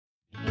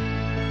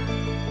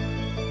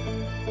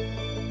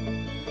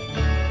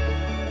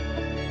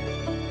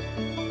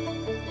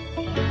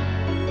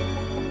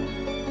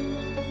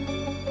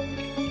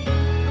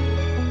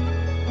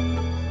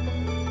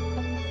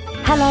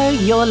Hello,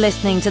 you're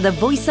listening to the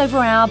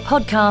Voiceover Hour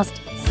podcast,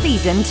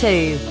 Season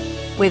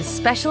 2, with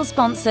special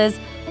sponsors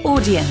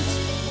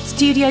Auditions,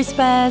 Studio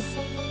Spares,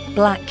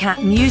 Black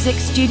Cat Music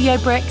Studio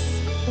Bricks,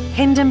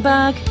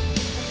 Hindenburg,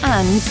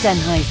 and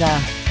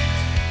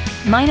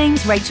Sennheiser. My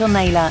name's Rachel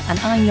Naylor, and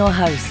I'm your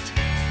host.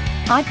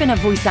 I've been a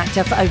voice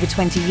actor for over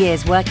 20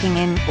 years, working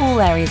in all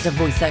areas of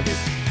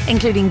voiceovers,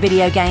 including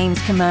video games,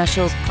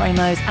 commercials,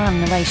 promos, and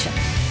narrations.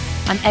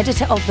 I'm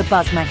editor of The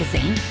Buzz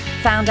magazine,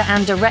 founder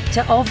and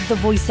director of the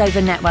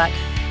Voiceover Network,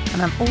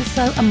 and I'm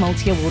also a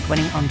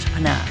multi-award-winning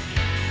entrepreneur.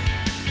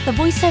 The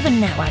Voiceover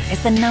Network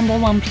is the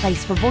 #1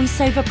 place for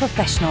voiceover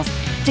professionals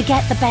to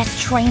get the best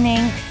training,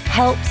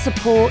 help,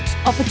 support,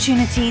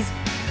 opportunities,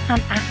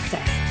 and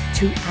access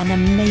to an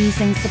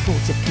amazing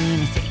supportive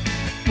community.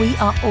 We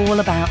are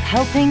all about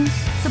helping,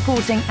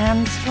 supporting,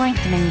 and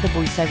strengthening the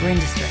voiceover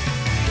industry.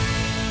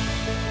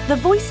 The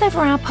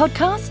Voiceover Hour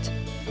podcast?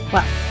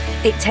 Well,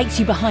 it takes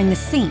you behind the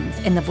scenes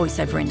in the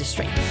voiceover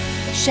industry,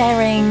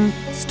 sharing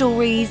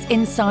stories,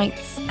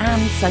 insights,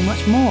 and so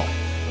much more.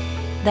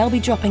 They'll be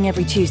dropping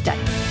every Tuesday.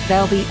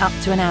 They'll be up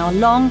to an hour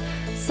long,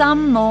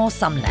 some more,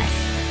 some less.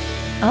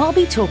 I'll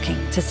be talking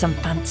to some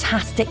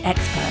fantastic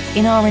experts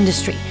in our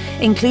industry,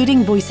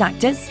 including voice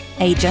actors,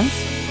 agents,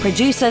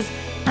 producers,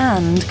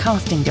 and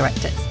casting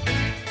directors.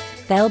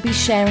 They'll be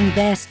sharing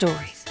their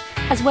stories,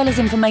 as well as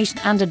information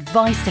and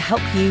advice to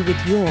help you with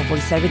your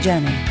voiceover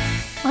journey.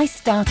 I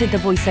started the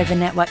Voiceover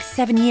Network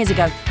 7 years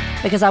ago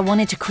because I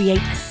wanted to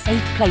create a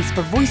safe place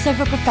for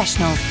voiceover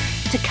professionals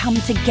to come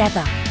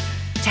together,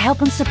 to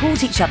help and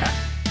support each other,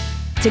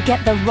 to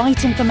get the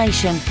right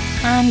information,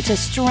 and to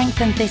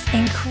strengthen this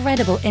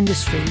incredible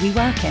industry we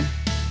work in.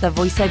 The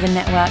Voiceover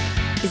Network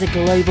is a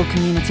global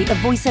community of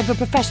voiceover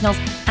professionals,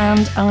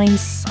 and I'm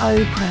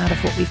so proud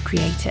of what we've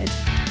created.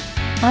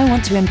 I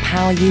want to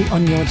empower you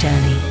on your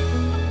journey.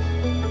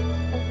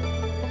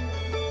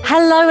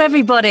 Hello,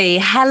 everybody.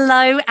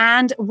 Hello,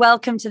 and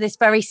welcome to this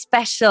very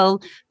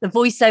special The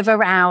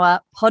Voiceover Hour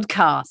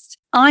podcast.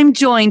 I'm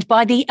joined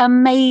by the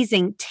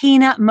amazing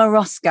Tina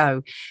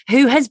Morasco,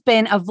 who has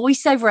been a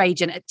voiceover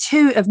agent at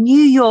 2 of New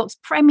York's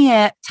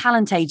premier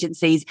talent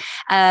agencies,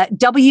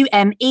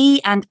 WME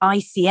and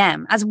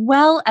ICM, as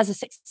well as a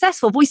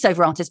successful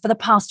voiceover artist for the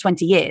past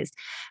 20 years.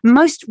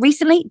 Most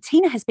recently,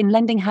 Tina has been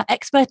lending her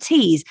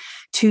expertise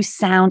to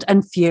Sound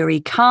and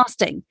Fury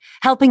casting,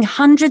 helping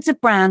hundreds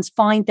of brands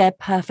find their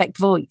perfect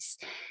voice.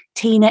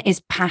 Tina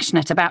is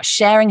passionate about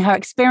sharing her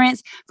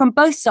experience from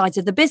both sides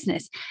of the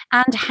business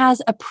and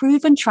has a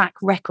proven track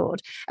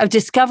record of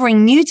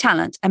discovering new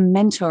talent and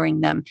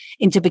mentoring them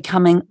into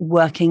becoming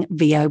working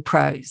VO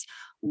pros.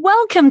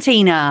 Welcome,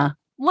 Tina.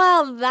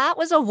 Well, that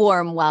was a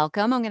warm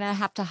welcome. I'm going to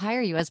have to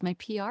hire you as my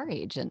PR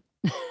agent.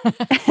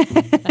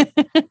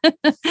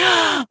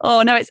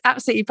 Oh, no, it's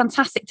absolutely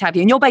fantastic to have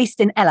you. And you're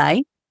based in LA.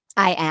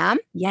 I am.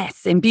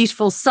 Yes, in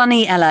beautiful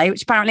sunny LA,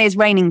 which apparently is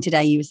raining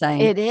today, you were saying.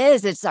 It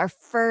is. It's our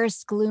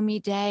first gloomy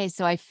day.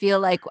 So I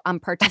feel like I'm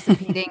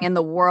participating in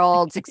the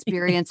world's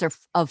experience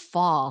of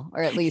fall,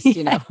 or at least,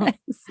 you know, the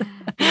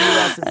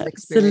US's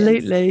experience.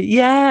 Absolutely.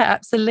 Yeah,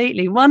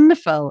 absolutely.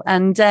 Wonderful.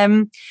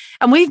 And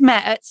we've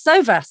met at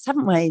SOVAS,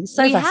 haven't we?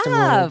 SOVAS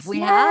Awards.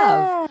 We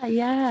have.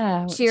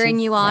 Yeah. Cheering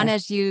you on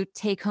as you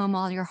take home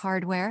all your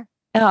hardware.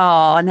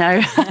 Oh,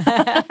 no.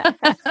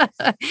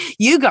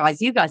 You guys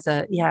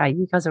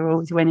are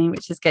always winning,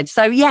 which is good.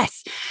 So,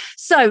 yes.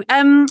 So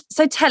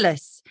tell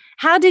us,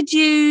 how did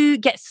you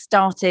get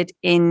started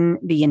in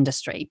the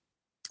industry?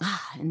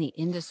 In the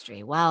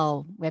industry.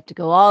 Well, we have to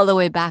go all the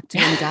way back to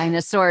when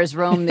dinosaurs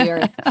roamed the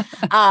earth.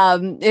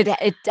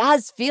 It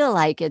does feel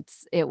like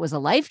it was a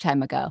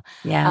lifetime ago.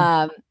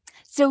 Yeah.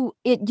 So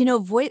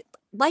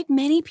like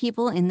many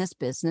people in this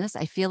business,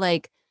 I feel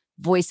like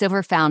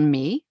voiceover found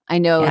me. I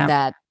know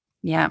that.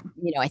 Yeah.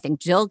 I think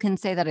Jill can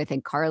say that. I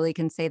think Carly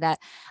can say that.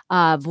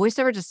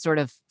 Voiceover just sort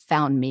of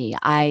found me.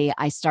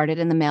 I started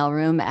in the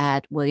mailroom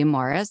at William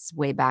Morris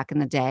way back in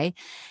the day.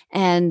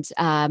 And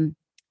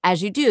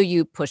as you do,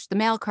 you push the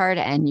mail card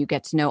and you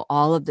get to know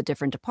all of the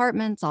different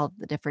departments, all of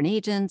the different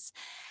agents,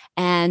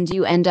 and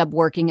you end up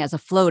working as a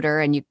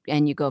floater and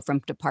you go from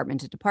department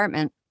to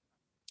department.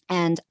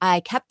 And I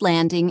kept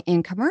landing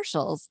in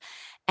commercials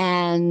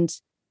and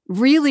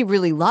really,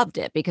 really loved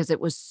it because it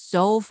was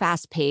so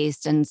fast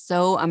paced and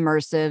so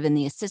immersive, and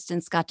the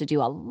assistants got to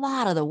do a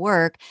lot of the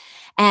work.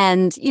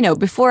 And,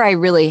 before I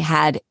really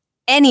had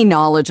any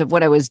knowledge of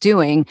what I was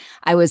doing,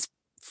 I was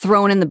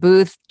thrown in the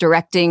booth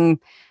directing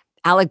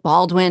Alec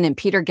Baldwin and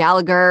Peter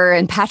Gallagher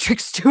and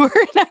Patrick Stewart.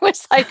 And I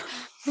was like,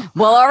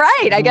 well, all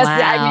right, I guess,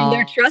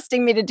 they're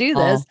trusting me to do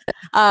this.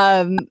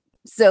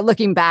 So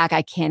looking back,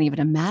 I can't even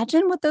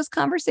imagine what those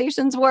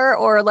conversations were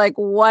or like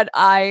what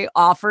I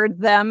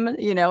offered them,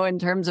 in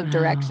terms of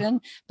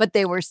direction, but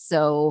they were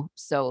so,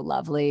 so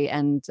lovely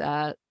and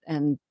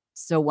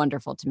so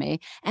wonderful to me.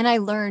 And I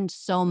learned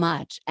so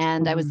much,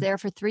 and I was there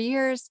for 3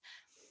 years.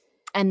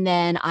 And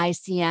then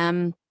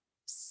ICM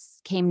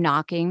came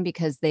knocking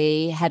because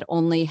they had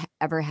only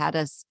ever had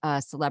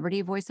a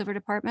celebrity voiceover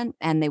department,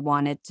 and they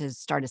wanted to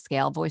start a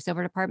scale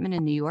voiceover department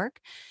in New York.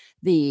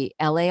 the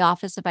LA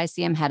office of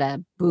ICM had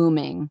a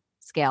booming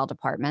scale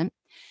department.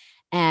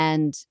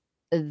 And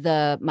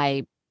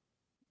my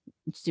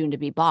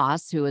soon-to-be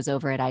boss, who was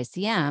over at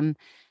ICM,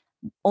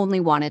 only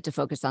wanted to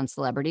focus on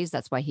celebrities.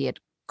 That's why he had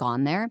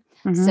gone there.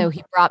 So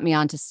he brought me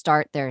on to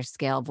start their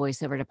scale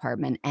voiceover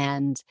department,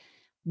 and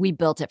we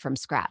built it from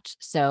scratch.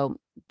 So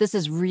this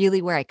is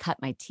really where I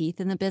cut my teeth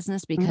in the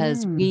business,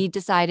 because we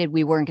decided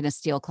we weren't going to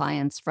steal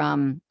clients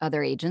from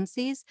other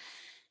agencies.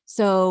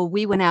 So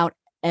we went out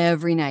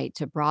every night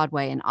to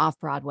Broadway and off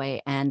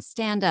Broadway and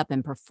stand up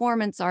and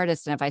performance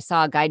artists. And if I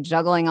saw a guy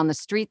juggling on the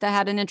street that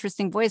had an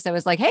interesting voice, I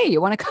was like, hey, you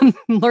want to come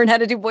learn how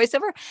to do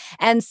voiceover?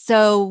 And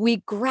so we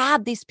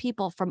grabbed these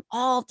people from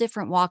all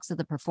different walks of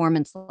the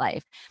performance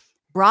life,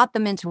 brought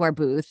them into our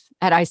booth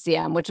at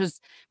ICM, which was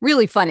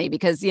really funny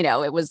because,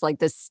 it was like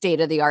this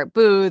state of the art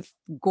booth,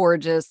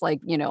 gorgeous, like,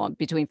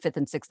 between 5th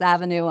and 6th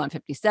Avenue on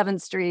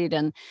 57th Street,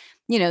 and,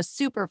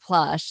 super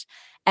plush.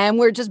 And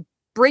we're just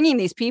bringing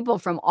these people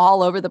from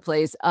all over the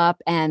place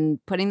up and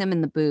putting them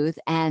in the booth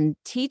and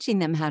teaching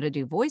them how to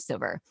do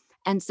voiceover.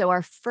 And so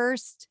our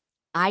first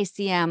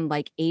ICM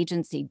like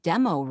agency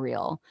demo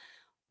reel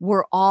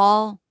were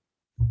all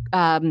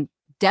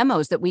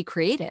demos that we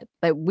created,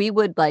 that we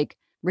would like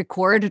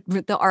record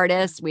with the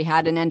artists. We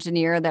had an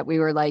engineer that we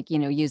were like,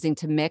 using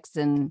to mix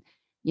and,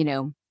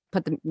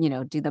 put them,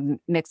 do the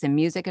mix and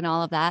music and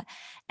all of that.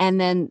 And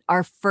then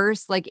our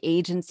first like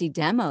agency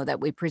demo that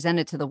we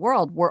presented to the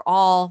world were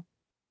all,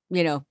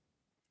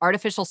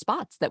 artificial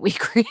spots that we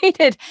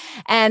created.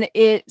 And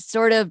it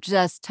sort of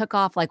just took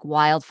off like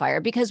wildfire,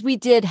 because we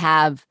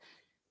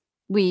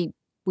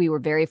were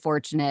very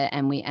fortunate,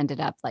 and we ended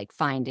up like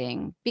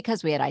finding,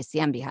 because we had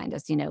ICM behind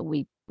us,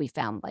 we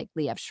found like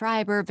Liev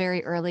Schreiber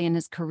very early in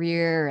his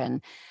career.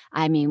 And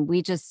I mean,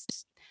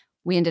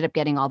 we ended up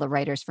getting all the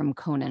writers from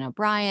Conan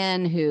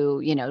O'Brien,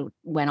 who,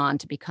 went on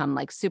to become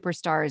like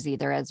superstars,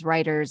 either as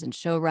writers and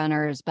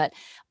showrunners, but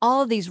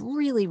all of these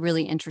really,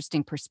 really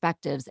interesting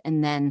perspectives.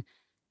 And then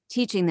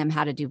teaching them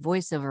how to do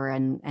voiceover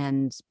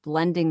and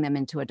blending them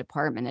into a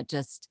department, it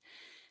just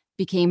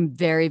became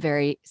very,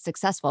 very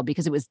successful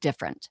because it was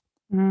different.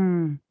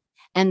 And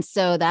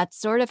so that's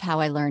sort of how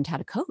I learned how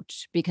to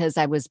coach, because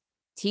I was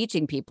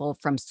teaching people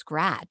from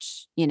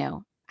scratch,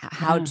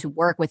 how to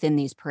work within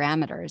these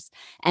parameters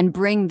and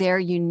bring their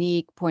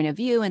unique point of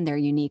view and their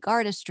unique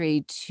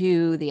artistry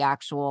to the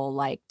actual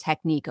like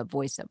technique of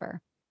voiceover.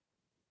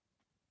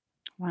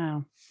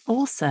 Wow.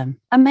 Awesome.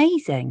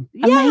 Amazing.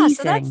 Yeah.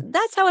 Amazing. So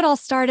that's how it all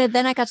started.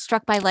 Then I got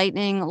struck by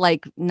lightning,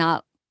 like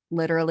not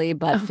literally,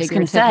 but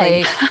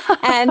figuratively,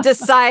 and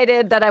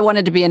decided that I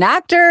wanted to be an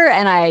actor.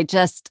 And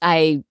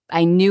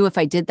I knew if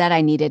I did that,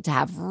 I needed to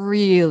have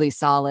really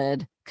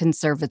solid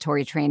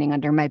conservatory training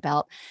under my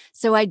belt.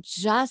 So I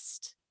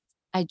just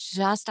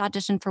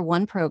auditioned for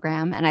one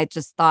program, and I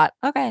just thought,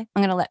 okay, I'm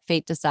going to let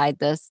fate decide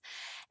this.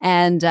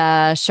 And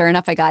sure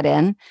enough, I got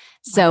in.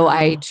 So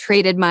I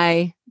traded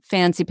my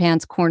fancy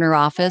pants corner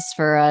office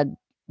for a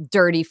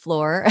dirty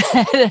floor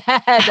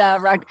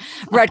at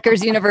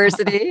Rutgers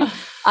University. And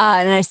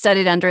I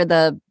studied under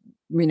the,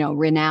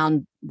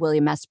 renowned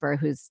William Esper,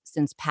 who's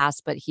since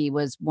passed, but he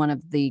was one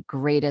of the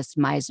greatest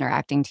Meisner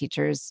acting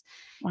teachers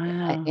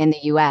in the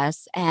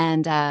US,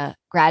 and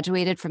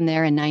graduated from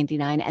there in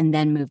 99 and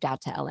then moved out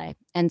to LA.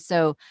 And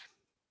so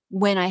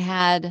when I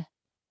had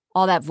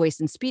all that voice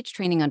and speech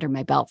training under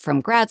my belt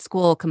from grad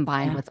school,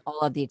 combined with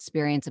all of the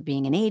experience of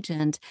being an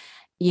agent,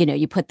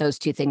 you put those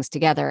two things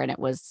together, and it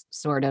was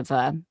sort of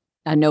a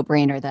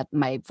no-brainer that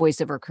my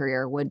voiceover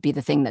career would be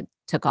the thing that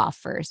took off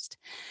first.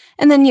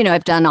 And then,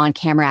 I've done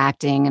on-camera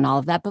acting and all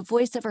of that, but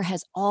voiceover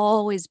has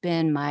always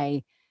been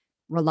my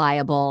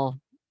reliable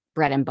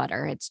bread and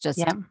butter. It's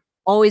just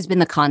always been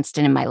the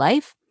constant in my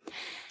life.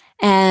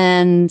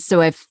 And so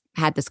I've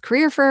had this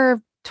career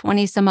for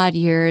 20 some odd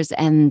years.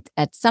 And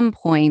at some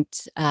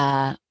point,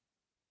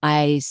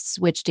 I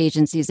switched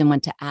agencies and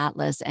went to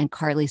Atlas, and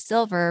Carly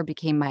Silver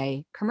became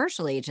my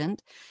commercial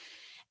agent.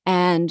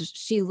 And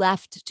she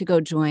left to go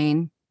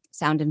join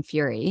Sound and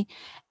Fury.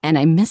 And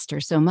I missed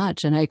her so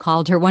much. And I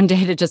called her one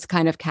day to just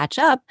kind of catch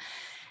up.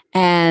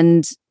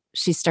 And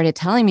she started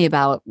telling me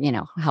about,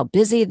 how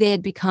busy they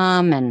had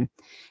become and,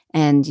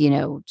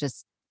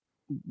 just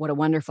what a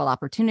wonderful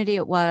opportunity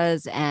it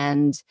was.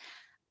 And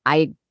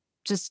I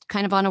just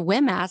kind of on a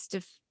whim asked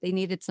if they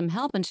needed some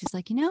help. And she's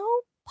like,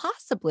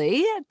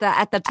 possibly.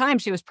 At the time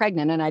she was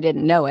pregnant and I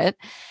didn't know it.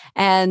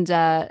 And,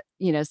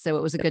 so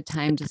it was a good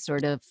time to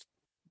sort of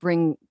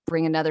bring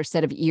another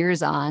set of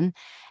ears on.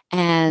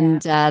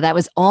 And that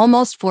was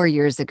almost 4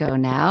 years ago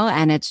now.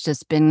 And it's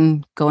just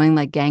been going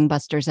like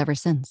gangbusters ever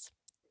since.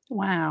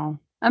 Wow.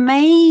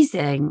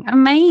 Amazing.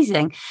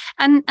 Amazing.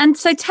 And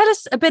so tell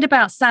us a bit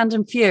about Sound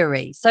and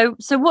Fury. So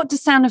what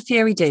does Sound and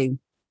Fury do?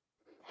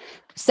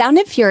 Sound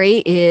and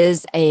Fury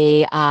is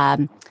a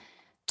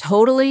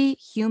totally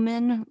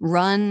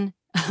human-run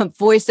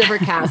voiceover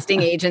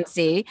casting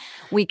agency.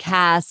 We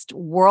cast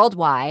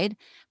worldwide,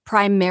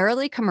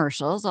 primarily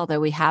commercials, although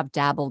we have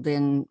dabbled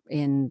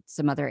in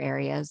some other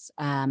areas,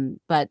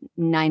 but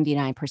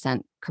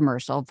 99%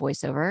 commercial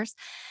voiceovers.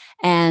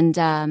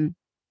 And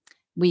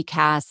We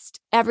cast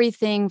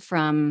everything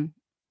from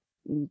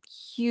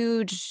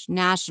huge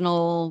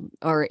national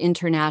or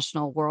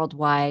international,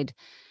 worldwide,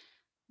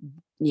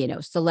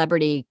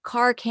 celebrity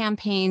car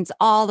campaigns,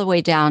 all the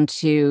way down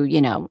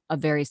to, a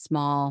very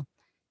small,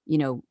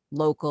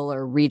 local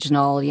or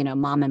regional,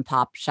 mom and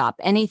pop shop,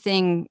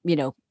 anything,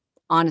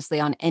 honestly,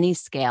 on any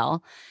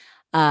scale.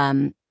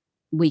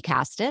 We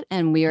cast it,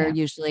 and we are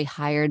usually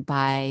hired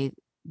by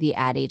the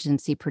ad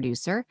agency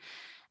producer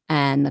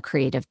and the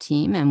creative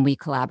team, and we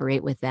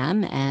collaborate with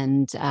them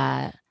and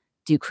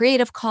do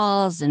creative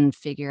calls and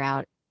figure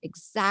out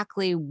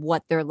exactly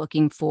what they're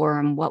looking for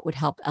and what would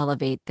help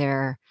elevate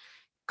their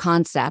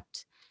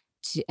concept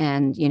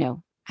and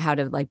how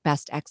to like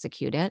best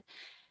execute it.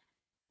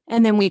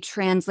 And then we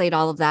translate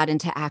all of that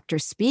into actor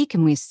speak,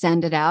 and we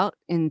send it out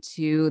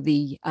into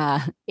the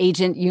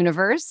agent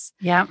universe,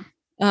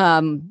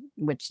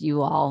 which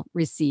you all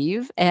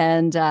receive,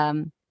 and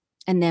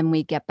then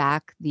we get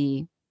back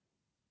the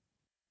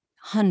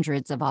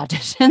hundreds of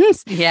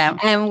auditions.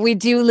 And we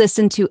do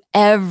listen to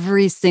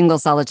every single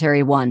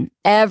solitary one.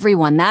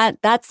 Everyone.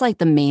 That's like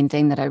the main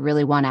thing that I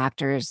really want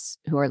actors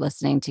who are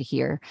listening to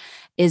hear,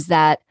 is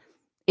that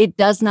it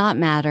does not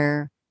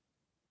matter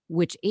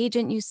which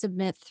agent you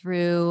submit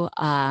through.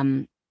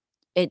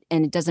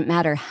 It doesn't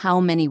matter how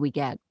many we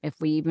get.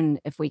 If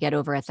we get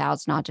over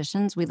 1,000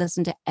 auditions, we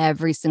listen to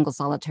every single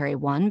solitary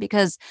one,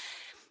 because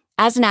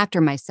as an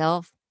actor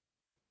myself,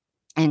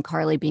 and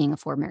Carly being a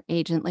former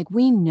agent, like,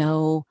 we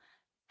know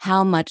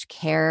how much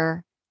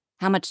care,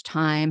 how much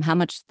time, how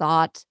much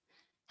thought,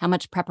 how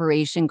much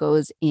preparation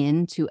goes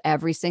into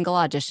every single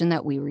audition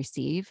that we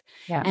receive.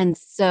 And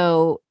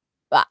so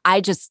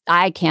I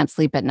can't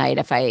sleep at night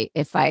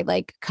if I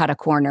like cut a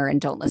corner and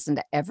don't listen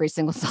to every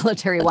single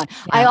solitary one.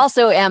 I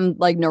also am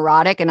like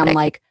neurotic, and I'm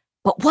like,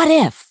 but what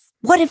if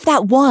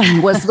that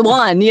one was the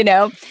one,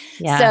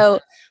 So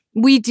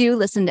we do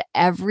listen to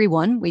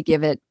everyone. We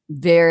give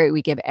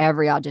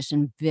every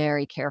audition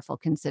very careful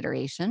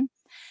consideration.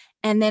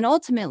 And then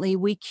ultimately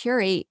we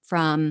curate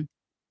from,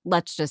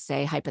 let's just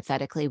say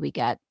hypothetically, we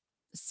get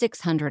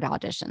 600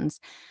 auditions.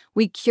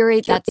 We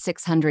curate that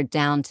 600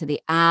 down to the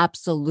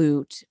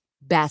absolute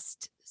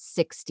best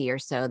 60 or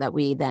so that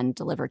we then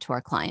deliver to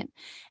our client.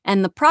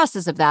 And the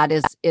process of that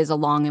is a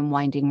long and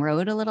winding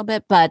road a little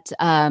bit, but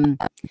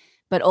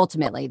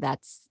ultimately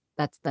that's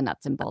the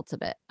nuts and bolts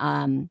of it.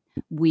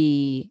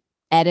 We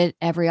edit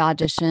every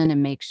audition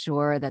and make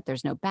sure that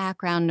there's no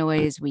background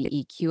noise. We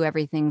EQ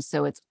everything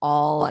so it's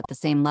all at the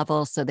same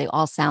level, so they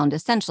all sound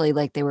essentially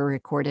like they were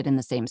recorded in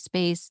the same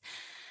space.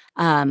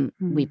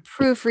 We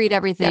proofread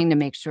everything to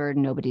make sure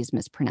nobody's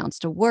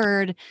mispronounced a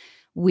word.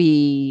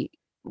 We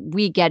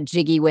get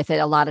jiggy with it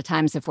a lot of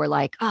times. If we're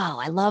like, oh,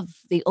 I love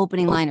the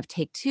opening line of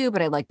take 2,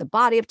 but I like the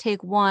body of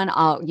take 1,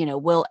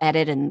 we'll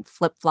edit and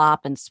flip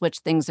flop and switch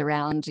things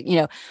around.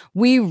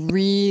 We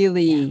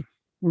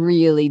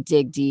really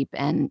dig deep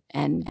and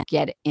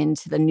get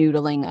into the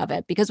noodling of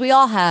it, because we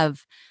all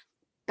have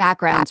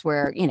backgrounds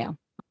where,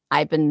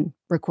 I've been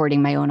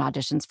recording my own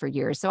auditions for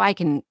years, so I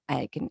can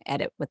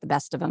edit with the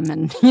best of them,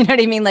 and you know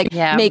what I mean? Like,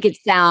 make it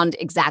sound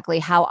exactly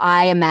how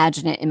I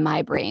imagine it in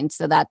my brain,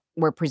 so that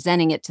we're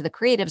presenting it to the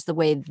creatives the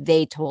way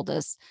they told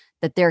us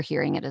that they're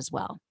hearing it as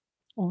well.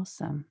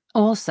 Awesome.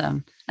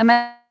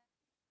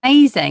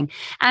 Amazing.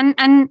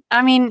 And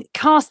I mean,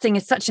 casting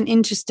is such an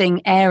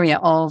interesting area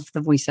of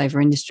the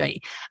voiceover industry.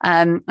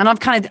 And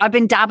I've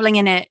been dabbling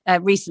in it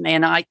recently,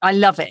 and I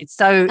love it. It's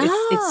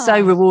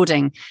so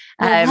rewarding.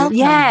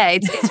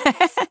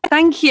 It's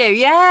thank you.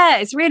 Yeah,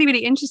 it's really,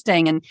 really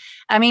interesting. And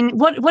I mean,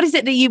 what is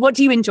it what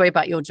do you enjoy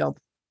about your job?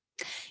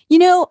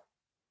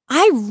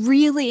 I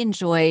really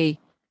enjoy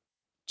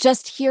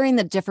just hearing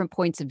the different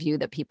points of view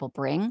that people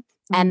bring.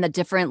 And the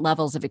different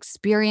levels of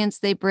experience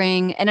they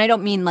bring. And I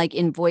don't mean like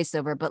in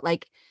voiceover, but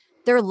like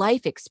their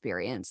life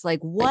experience.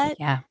 Like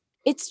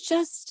it's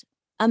just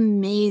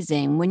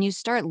amazing when you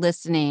start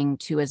listening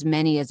to as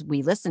many as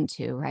we listen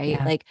to, right?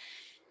 Like,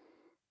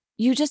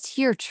 you just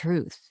hear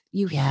truth.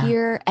 You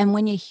hear, and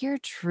when you hear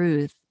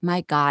truth,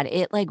 my God,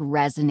 it like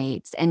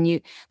resonates.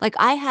 And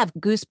I have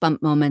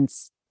goosebump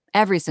moments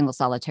every single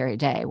solitary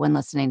day when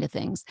listening to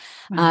things,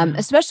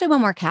 especially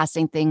when we're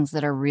casting things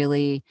that are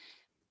really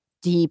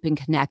deep and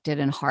connected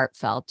and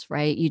heartfelt,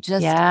 right?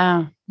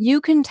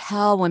 You can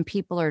tell when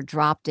people are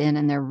dropped in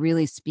and they're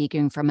really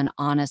speaking from an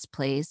honest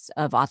place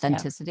of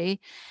authenticity.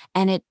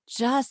 And it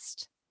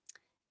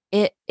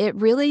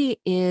really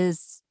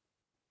is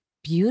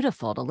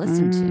beautiful to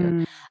listen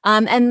to.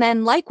 And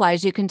then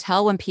likewise, you can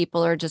tell when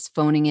people are just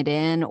phoning it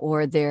in,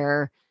 or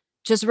they're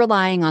just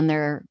relying on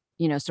their,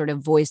 sort of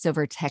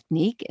voiceover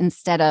technique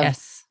instead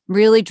of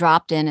really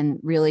dropped in and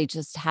really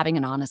just having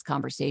an honest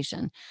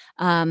conversation.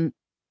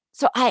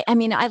 So I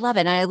mean, I love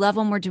it. And I love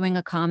when we're doing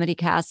a comedy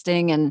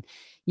casting and,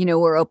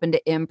 we're open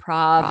to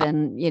improv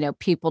and,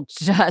 people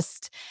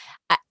just,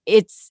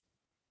 it's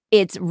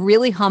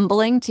really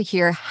humbling to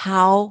hear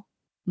how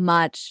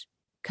much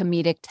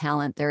comedic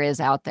talent there is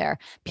out there.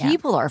 Yeah.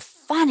 People are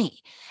funny.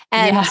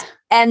 Yeah.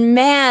 And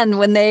man,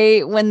 when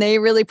they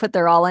really put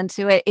their all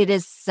into it, it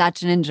is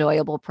such an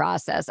enjoyable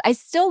process. I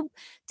still,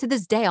 to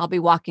this day, I'll be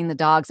walking the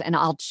dogs and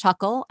I'll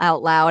chuckle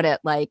out loud at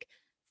like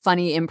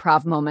funny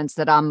improv moments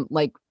that I'm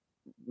like,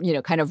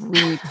 kind of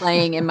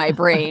replaying in my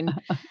brain.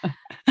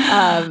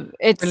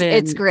 It's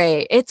Brilliant.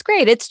 great. It's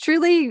great. It's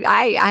truly,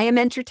 I am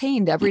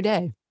entertained every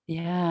day.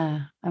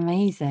 Yeah,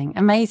 amazing.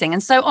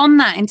 And so on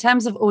that, in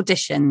terms of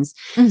auditions,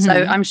 so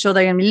I'm sure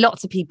there are going to be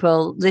lots of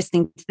people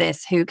listening to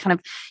this who kind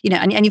of,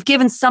 and you've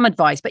given some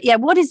advice, but yeah,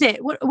 what is it?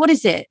 What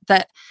is it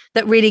that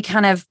really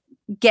kind of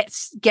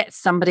gets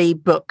somebody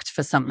booked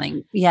for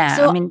something? Yeah.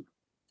 So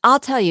I'll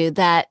tell you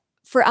that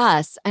for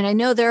us, and I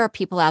know there are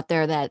people out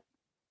there that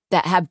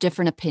have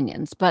different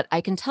opinions, but I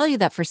can tell you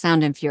that for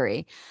Sound and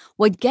Fury,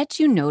 what gets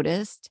you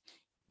noticed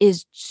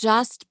is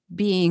just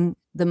being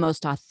the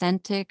most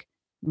authentic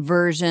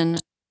version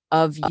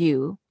of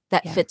you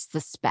that fits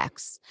the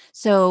specs.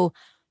 So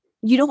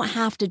you don't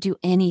have to do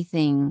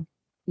anything,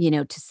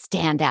 to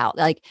stand out.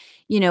 Like,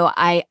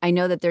 I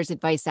know that there's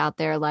advice out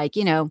there like,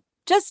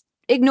 just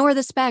ignore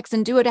the specs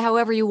and do it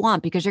however you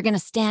want because you're going to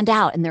stand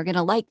out and they're going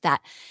to like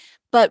that.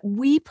 But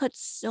we put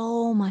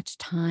so much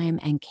time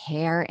and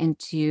care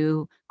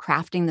into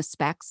crafting the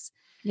specs.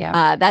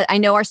 Yeah. That I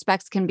know our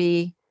specs can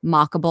be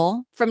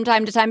mockable from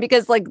time to time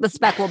because like the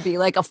spec will be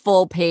like a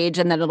full page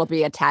and then it'll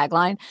be a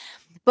tagline.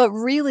 But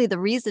really the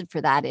reason for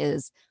that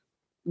is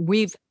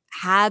we've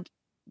had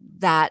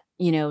that,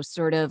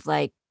 sort of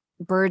like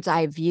bird's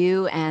eye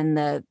view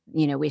and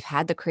we've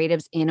had the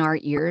creatives in our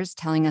ears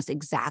telling us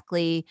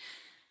exactly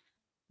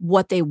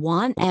what they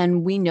want.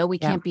 And we know we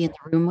can't be in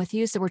the room with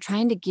you. So we're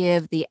trying to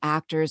give the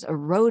actors a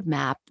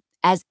roadmap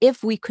as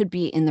if we could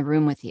be in the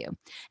room with you.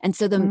 And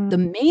so the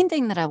main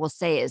thing that I will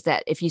say is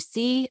that if you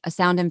see a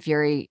Sound and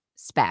Fury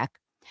spec,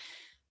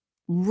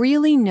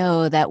 really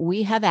know that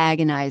we have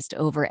agonized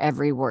over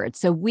every word.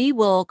 So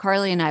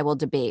Carly and I will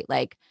debate,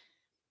 like,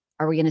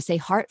 are we going to say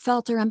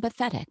heartfelt or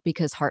empathetic?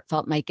 Because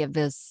heartfelt might give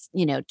this,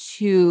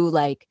 too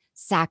like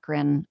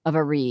saccharine of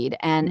a read,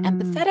 and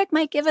empathetic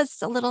might give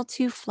us a little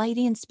too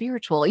flighty and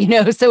spiritual,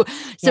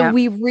 So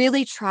we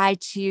really try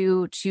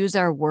to choose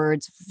our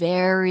words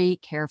very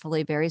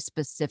carefully, very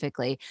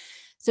specifically.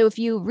 So if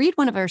you read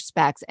one of our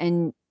specs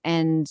and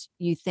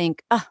you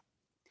think,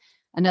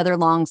 another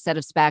long set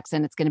of specs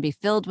and it's going to be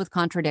filled with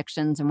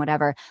contradictions and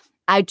whatever,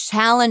 I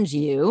challenge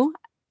you,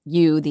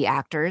 the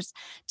actors,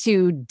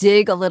 to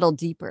dig a little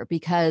deeper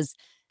because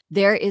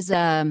there is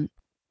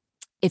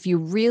if you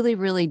really,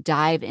 really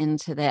dive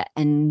into that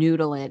and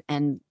noodle it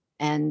and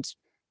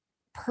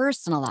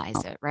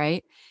personalize it,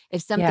 right?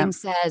 If something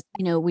says,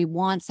 we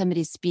want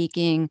somebody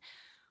speaking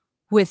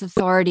with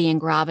authority and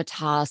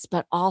gravitas,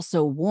 but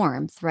also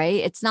warmth, right?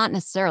 It's not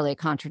necessarily a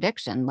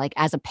contradiction. Like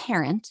as a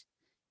parent,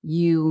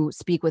 you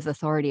speak with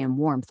authority and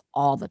warmth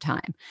all the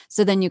time.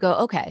 So then you go,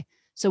 okay,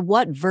 so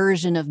what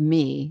version of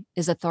me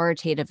is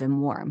authoritative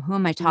and warm? Who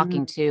am I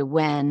talking to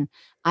when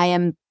I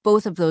am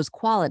both of those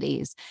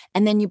qualities?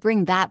 And then you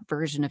bring that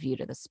version of you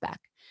to the spec.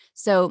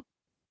 So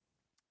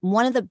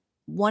one of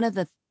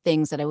the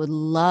things that I would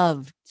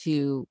love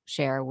to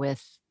share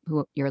with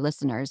your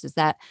listeners is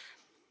that,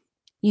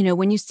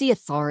 when you see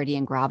authority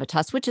and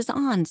gravitas, which is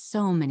on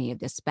so many of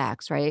the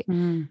specs, right?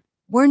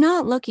 We're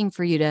not looking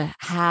for you to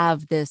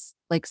have this,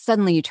 like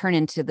suddenly you turn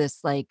into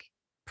this like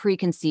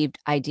preconceived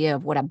idea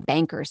of what a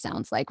banker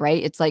sounds like,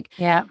 right? It's like,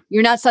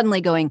 you're not suddenly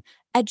going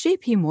at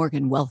JP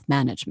Morgan Wealth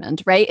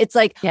Management, right? It's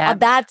like,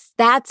 that's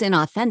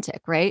inauthentic,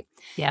 right?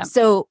 Yeah.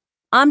 So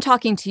I'm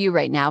talking to you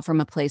right now from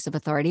a place of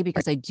authority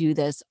because I do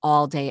this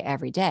all day,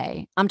 every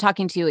day. I'm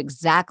talking to you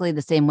exactly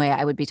the same way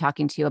I would be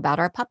talking to you about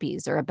our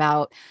puppies or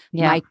about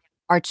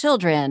our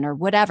children or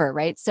whatever,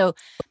 right? So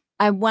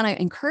I want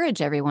to encourage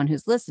everyone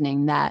who's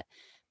listening that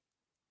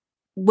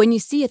when you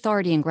see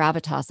authority and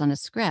gravitas on a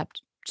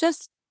script,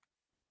 just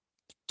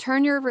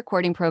turn your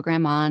recording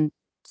program on,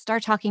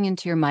 start talking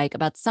into your mic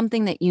about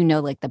something that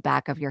like the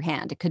back of your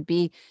hand. It could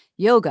be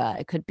yoga,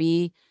 it could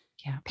be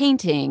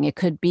painting, it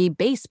could be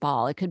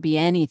baseball, it could be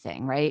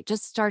anything, right?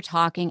 Just start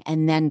talking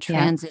and then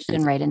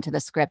transition right into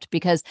the script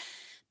because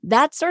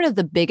that's sort of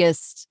the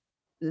biggest.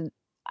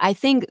 I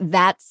think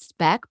that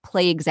spec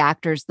plagues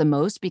actors the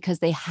most because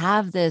they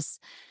have this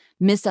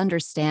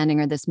misunderstanding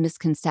or this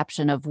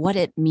misconception of what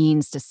it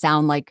means to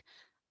sound like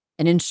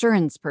an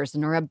insurance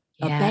person or a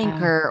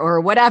banker or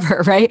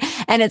whatever, right?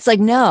 And it's like,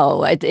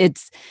 no,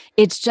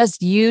 it's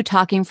just you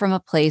talking from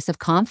a place of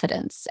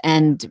confidence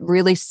and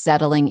really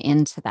settling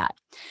into that.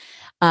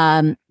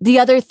 The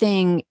other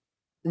thing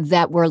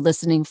that we're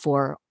listening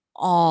for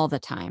all the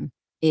time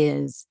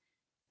is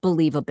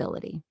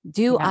believability.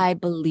 Do I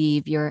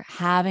believe you're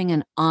having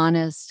an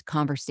honest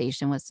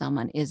conversation with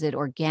someone? Is it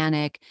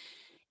organic?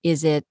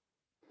 Is it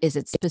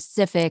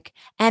specific?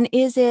 And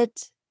is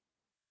it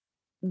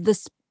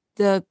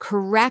the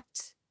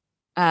correct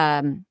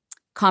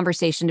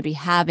conversation to be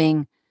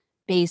having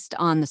based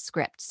on the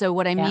script? So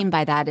what I mean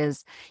by that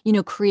is,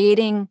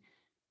 creating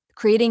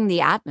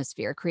the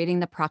atmosphere,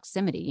 creating the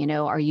proximity.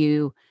 Are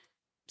you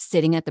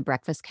sitting at the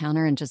breakfast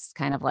counter and just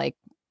kind of like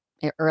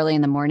early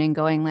in the morning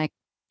going like,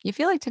 you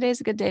feel like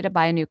today's a good day to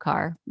buy a new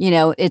car?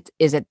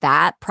 Is it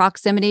that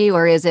proximity,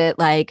 or is it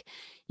like,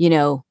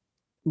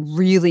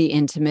 really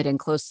intimate and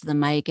close to the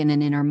mic in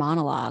an inner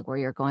monologue where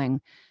you're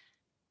going,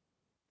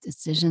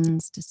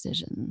 decisions,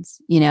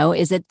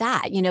 is it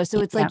that,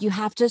 so it's like you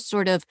have to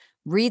sort of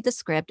read the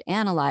script,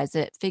 analyze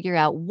it, figure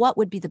out what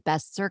would be the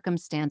best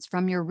circumstance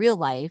from your real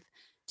life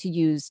to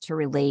use to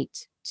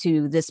relate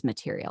to this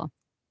material.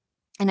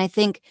 And I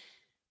think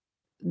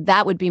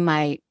that would be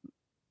my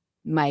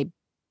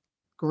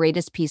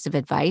greatest piece of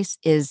advice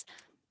is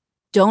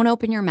don't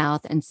open your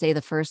mouth and say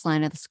the first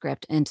line of the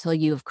script until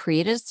you've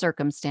created a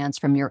circumstance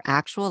from your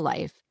actual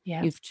life.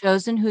 Yeah. You've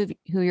chosen who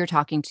you're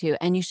talking to,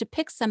 and you should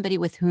pick somebody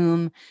with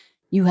whom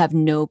you have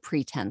no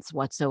pretense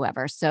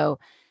whatsoever. So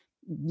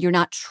you're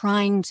not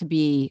trying to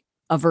be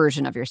a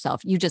version of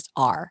yourself. You just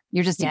are.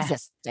 You're just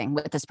existing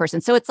with this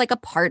person. So it's like a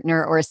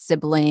partner or a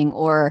sibling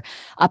or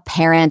a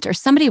parent or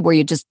somebody where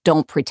you just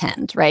don't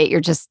pretend, right?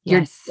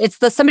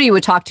 It's somebody you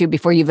would talk to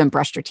before you even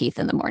brushed your teeth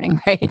in the morning,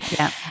 right?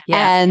 Yeah.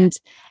 Yeah.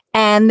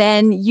 And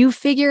then you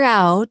figure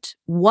out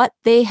what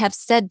they have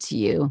said to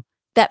you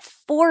that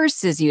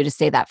forces you to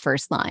say that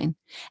first line.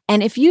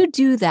 And if you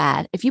do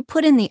that, if you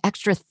put in the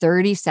extra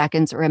 30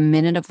 seconds or a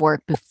minute of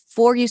work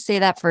before you say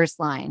that first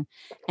line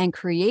and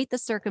create the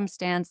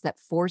circumstance that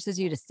forces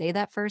you to say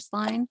that first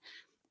line,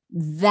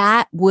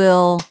 that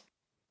will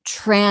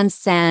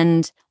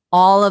transcend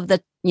all of the,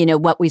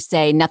 what we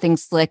say, nothing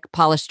slick,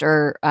 polished,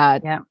 or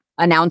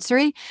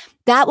announcery.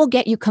 That will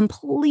get you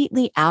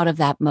completely out of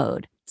that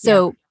mode.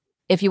 So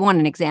if you want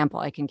an example,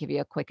 I can give you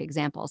a quick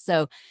example.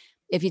 So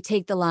if you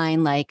take the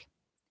line like,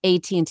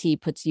 AT&T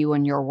puts you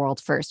in your world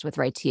first with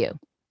Right to You,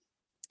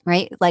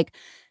 right? Like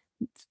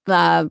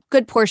the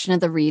good portion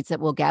of the reads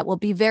that we'll get will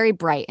be very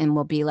bright and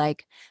will be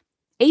like,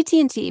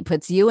 AT&T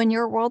puts you in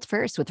your world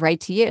first with Right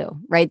to You,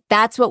 right?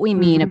 That's what we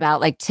mean about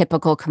like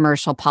typical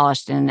commercial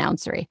polished and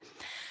announcery.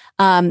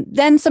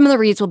 Then some of the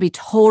reads will be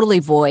totally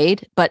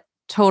void, but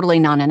totally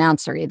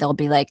non-announcery. They'll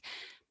be like,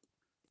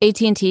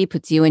 AT&T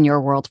puts you in your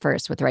world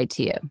first with Right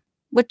to You.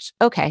 Which,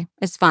 okay,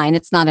 is fine.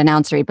 It's not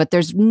announcery, but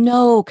there's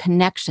no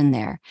connection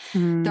there.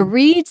 The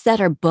reads that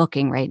are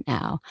booking right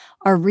now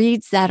are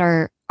reads that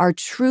are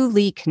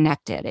truly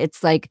connected.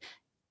 It's like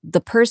the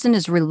person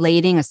is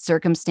relating a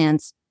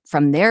circumstance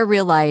from their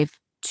real life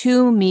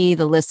to me,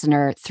 the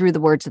listener, through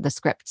the words of the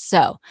script.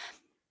 So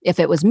if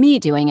it was me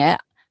doing it,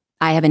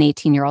 I have an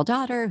 18-year-old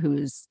daughter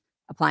who's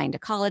applying to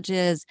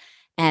colleges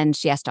and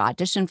she has to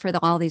audition for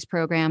all these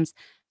programs.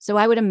 So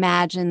I would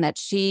imagine that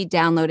she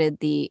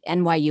downloaded the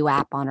NYU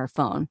app on her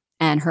phone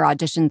and her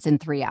audition's in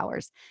 3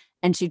 hours.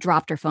 And she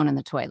dropped her phone in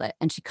the toilet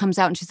and she comes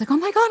out and she's like, oh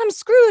my God, I'm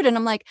screwed. And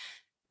I'm like,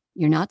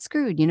 you're not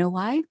screwed. You know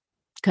why?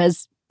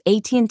 Because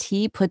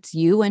AT&T puts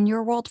you in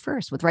your world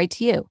first with Right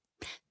to You.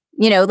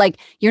 Like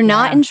you're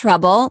not in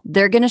trouble.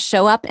 They're going to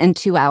show up in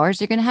 2 hours.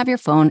 You're going to have your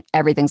phone.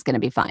 Everything's going to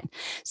be fine.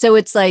 So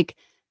it's like,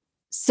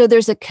 so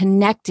there's a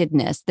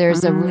connectedness,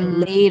 there's a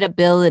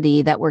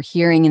relatability that we're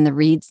hearing in the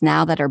reads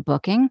now that are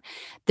booking.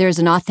 There's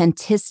an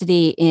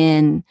authenticity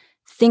in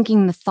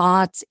thinking the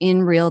thoughts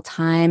in real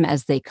time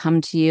as they come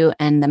to you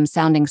and them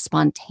sounding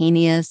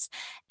spontaneous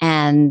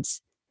and,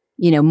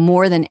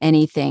 more than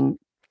anything,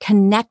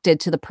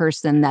 connected to the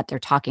person that they're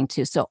talking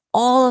to. So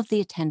all of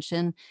the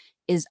attention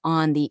is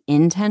on the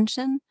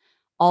intention.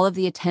 All of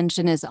the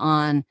attention is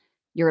on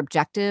your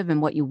objective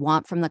and what you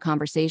want from the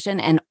conversation.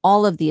 And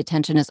all of the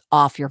attention is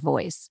off your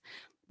voice.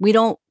 We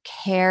don't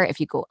care if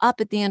you go up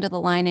at the end of the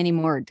line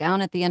anymore or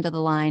down at the end of the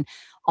line.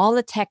 All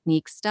the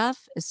technique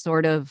stuff is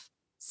sort of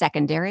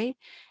secondary.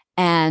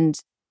 And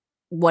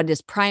what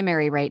is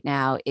primary right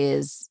now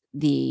is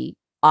the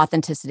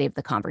authenticity of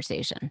the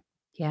conversation.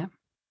 Yeah.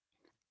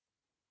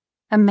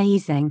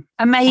 Amazing.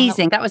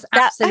 That was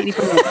absolutely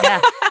brilliant.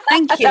 Yeah.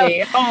 Thank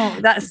you. Oh,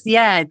 that's,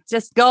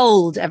 just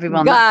gold,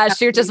 everyone.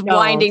 Gosh, you're just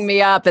winding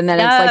me up. And then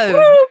it's like,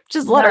 woo,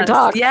 just let her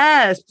talk.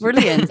 Yes,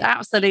 brilliant.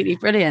 Absolutely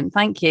brilliant.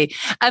 Thank you.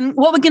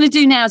 What we're going to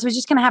do now is we're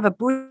just going to have a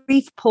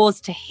brief pause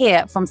to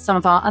hear from some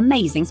of our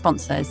amazing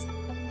sponsors.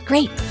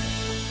 Great.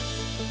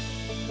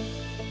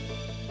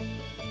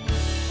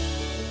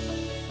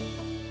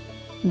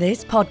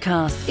 This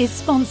podcast is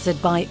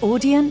sponsored by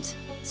Audient,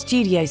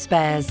 Studio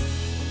Spares,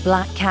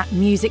 Black Cat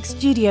Music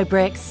Studio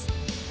Bricks,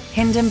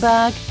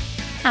 Hindenburg,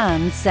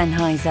 and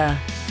Sennheiser.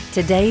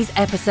 Today's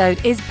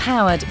episode is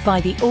powered by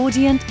the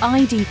Audient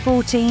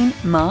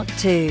ID14 Mark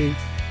II.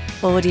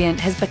 Audient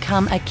has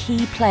become a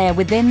key player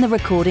within the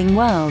recording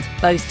world,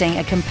 boasting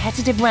a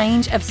competitive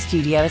range of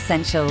studio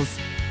essentials.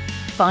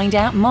 Find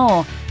out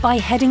more by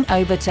heading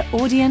over to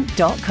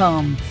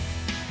audient.com.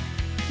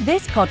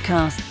 This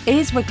podcast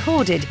is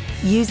recorded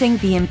using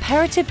the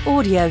Imperative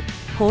Audio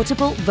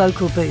portable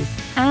vocal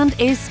booth and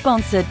is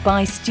sponsored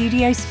by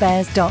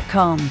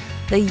Studiospares.com,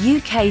 the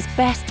UK's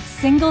best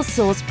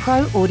single-source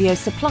pro audio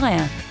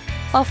supplier,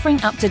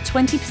 offering up to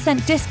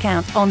 20%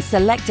 discount on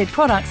selected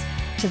products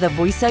to the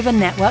VoiceOver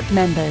Network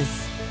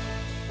members.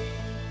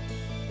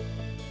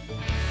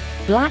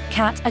 Black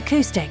Cat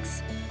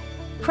Acoustics.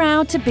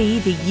 proud to be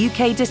the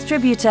UK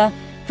distributor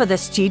for the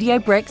Studio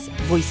Bricks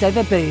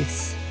voiceover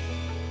booths.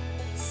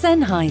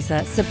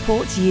 Sennheiser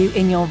supports you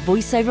in your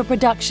voiceover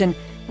production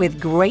with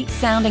great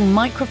sounding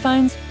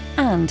microphones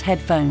and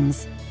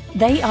headphones.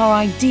 They are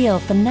ideal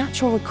for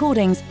natural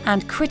recordings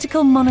and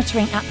critical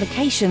monitoring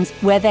applications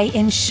where they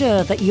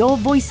ensure that your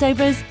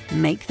voiceovers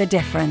make the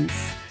difference.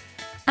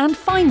 And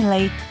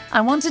finally, I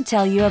want to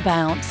tell you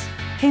about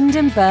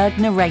Hindenburg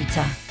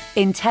Narrator,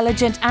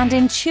 intelligent and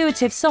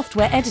intuitive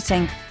software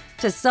editing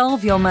to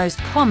solve your most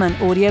common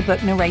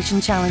audiobook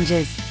narration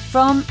challenges,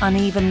 from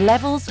uneven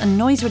levels and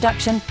noise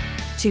reduction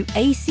to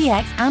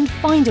ACX and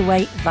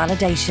Findaway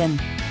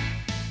validation.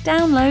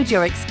 Download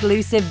your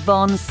exclusive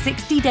Von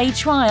 60-day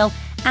trial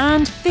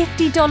and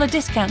 $50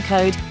 discount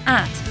code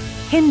at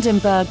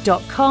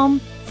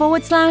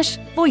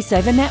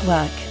hindenburg.com/voiceover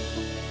network.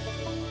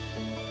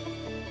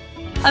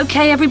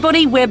 Okay,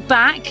 everybody, we're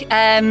back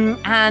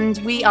and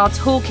we are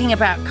talking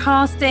about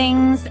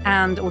castings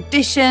and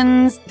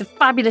auditions. The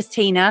fabulous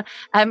Tina,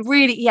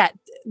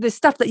 the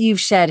stuff that you've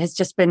shared has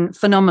just been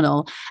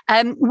phenomenal.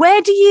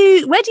 Where do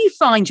you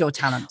find your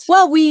talent?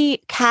 Well, we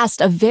cast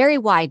a very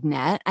wide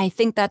net. I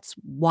think that's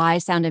why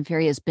Sound and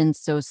Fury has been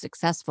so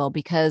successful,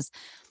 because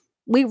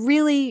we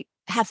really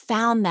have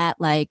found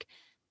that, like,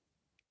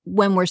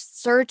 when we're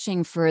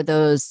searching for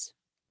those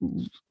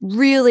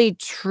really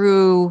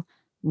true,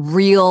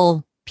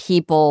 real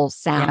people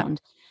sound,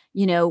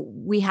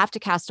 we have to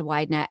cast a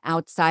wide net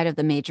outside of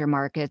the major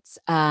markets,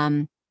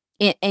 in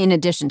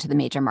addition to the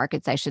major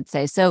markets, I should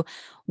say. So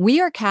we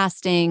are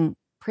casting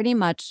pretty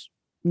much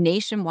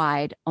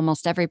nationwide,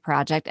 almost every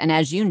project. And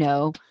as you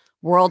know,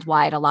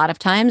 worldwide a lot of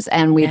times.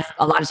 And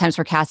a lot of times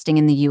we're casting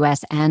in the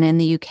US and in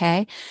the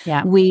UK.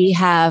 Yeah. We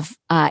have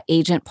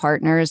agent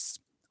partners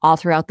all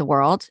throughout the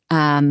world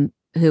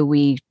who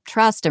we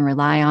trust and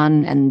rely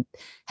on and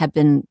have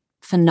been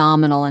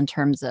phenomenal in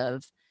terms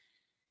of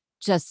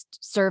just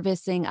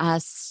servicing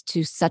us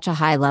to such a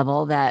high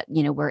level that,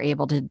 we're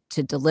able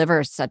to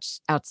deliver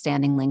such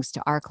outstanding links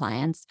to our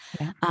clients.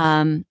 Yeah.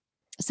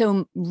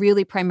 So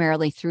really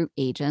primarily through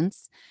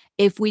agents.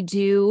 If we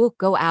do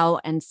go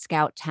out and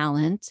scout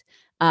talent,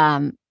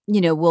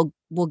 we'll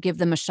give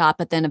them a shot,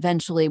 but then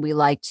eventually we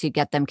like to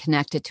get them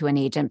connected to an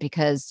agent,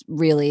 because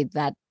really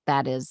that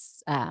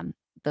is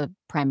the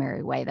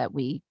primary way that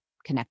we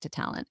connect to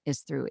talent is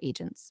through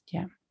agents.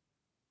 Yeah.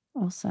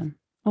 Awesome.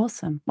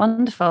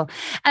 Wonderful.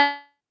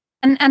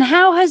 And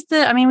how has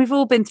we've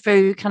all been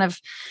through kind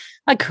of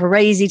a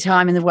crazy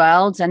time in the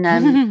world, and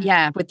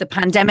with the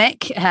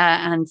pandemic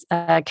and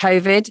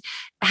COVID.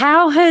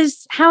 How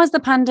has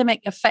the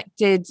pandemic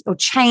affected or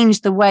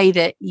changed the way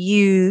that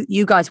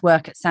you guys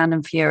work at Sound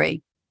and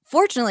Fury?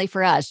 Fortunately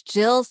for us,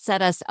 Jill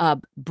set us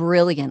up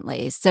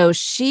brilliantly. So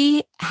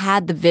she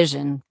had the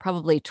vision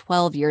probably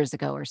 12 years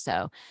ago or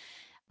so,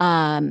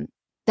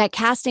 that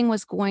casting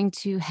was going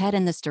to head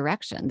in this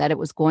direction, that it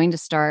was going to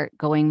start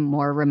going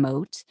more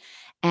remote.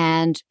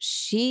 And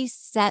she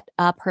set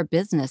up her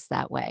business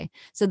that way.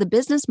 So the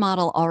business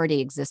model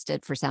already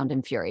existed for Sound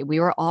and Fury. We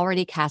were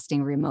already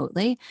casting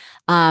remotely.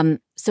 So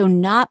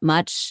not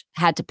much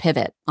had to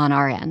pivot on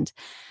our end.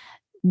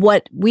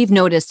 What we've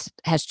noticed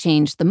has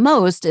changed the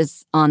most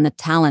is on the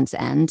talent's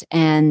end.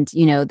 And,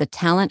 the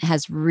talent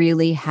has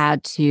really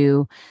had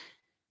to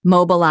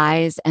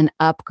mobilize and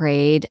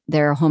upgrade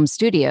their home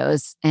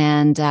studios.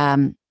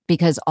 And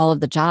because all of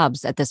the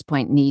jobs at this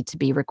point need to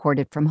be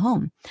recorded from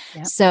home.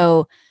 Yep.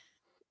 So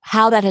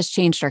how that has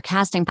changed our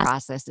casting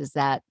process is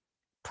that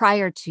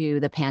prior to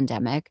the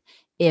pandemic,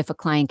 if a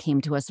client came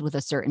to us with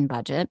a certain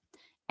budget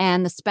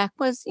and the spec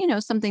was,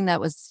 something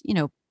that was,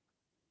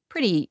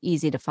 pretty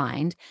easy to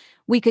find,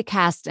 we could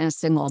cast in a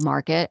single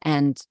market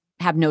and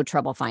have no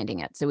trouble finding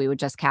it. So we would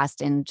just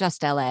cast in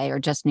just LA or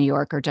just New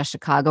York or just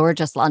Chicago or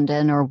just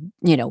London or,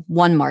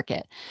 one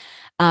market.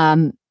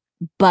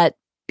 But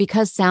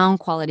because sound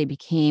quality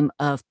became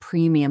of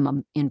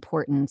premium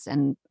importance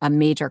and a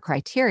major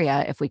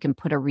criteria, if we can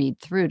put a read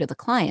through to the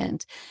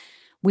client,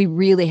 we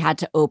really had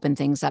to open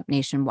things up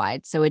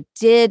nationwide. So it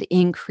did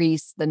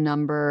increase the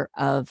number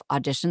of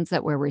auditions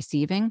that we're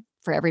receiving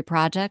for every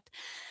project.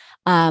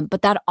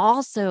 But that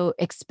also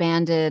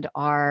expanded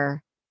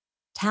our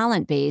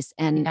talent base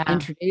and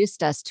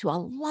introduced us to a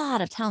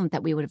lot of talent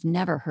that we would have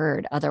never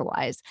heard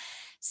otherwise.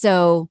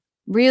 So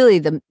really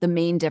the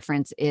main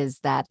difference is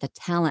that the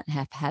talent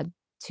have had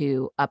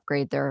to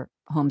upgrade their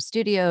home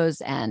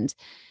studios and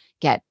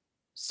get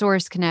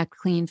Source Connect,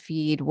 Clean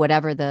Feed,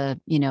 whatever the,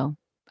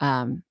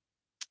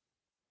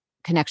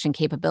 connection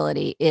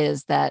capability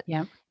is that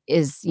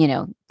is,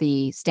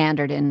 the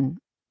standard in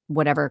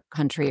whatever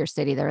country or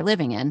city they're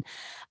living in.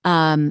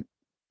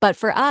 But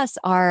for us,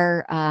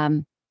 our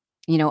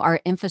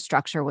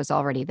infrastructure was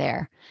already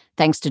there,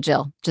 thanks to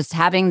Jill, just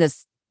having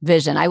this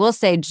vision. I will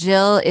say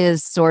Jill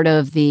is sort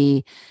of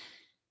the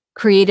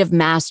creative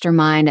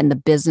mastermind and the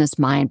business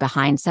mind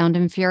behind Sound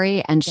and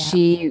Fury. And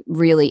she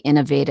really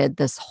innovated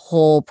this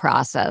whole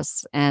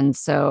process. And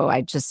so I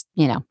just,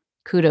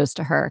 kudos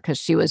to her, because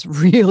she was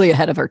really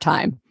ahead of her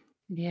time.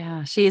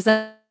 Yeah, she is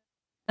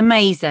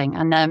amazing.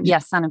 And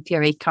yes, Sound and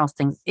Fury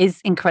casting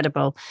is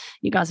incredible.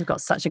 You guys have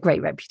got such a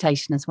great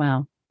reputation as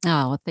well.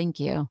 Oh, well, thank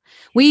you.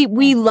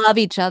 We love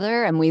each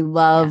other and we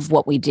love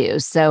what we do.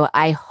 So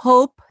I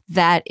hope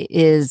that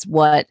is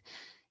what,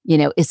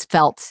 is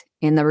felt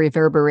in the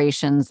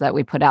reverberations that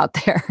we put out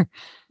there.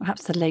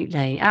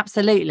 Absolutely.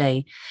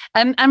 Absolutely.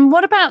 And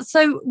what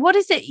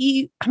is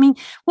it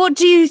what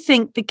do you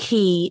think the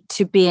key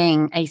to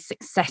being a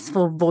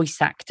successful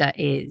voice actor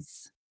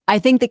is? I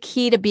think the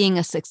key to being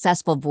a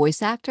successful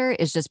voice actor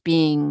is just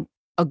being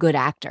a good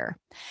actor.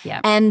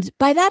 Yeah. And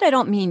by that, I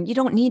don't mean you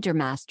don't need your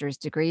master's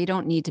degree. You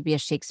don't need to be a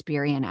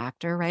Shakespearean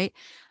actor, right?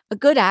 A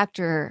good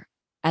actor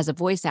as a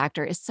voice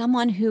actor is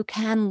someone who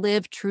can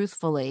live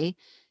truthfully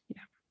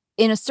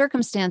in a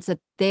circumstance that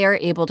they're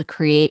able to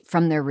create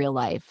from their real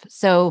life.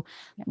 So,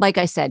 like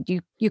I said,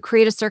 you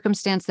create a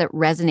circumstance that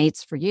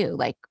resonates for you,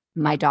 like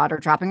my daughter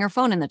dropping her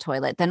phone in the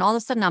toilet. Then all of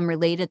a sudden I'm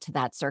related to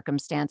that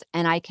circumstance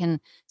and I can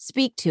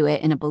speak to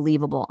it in a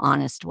believable,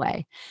 honest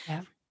way.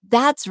 Yeah.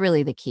 That's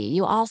really the key.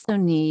 You also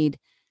need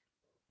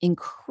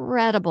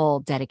incredible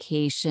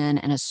dedication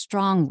and a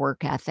strong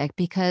work ethic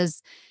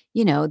because,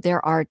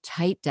 there are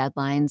tight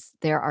deadlines.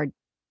 There are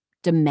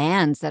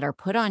demands that are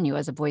put on you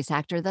as a voice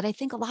actor that I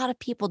think a lot of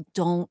people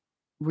don't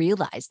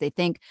realize. They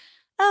think,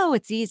 oh,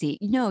 it's easy.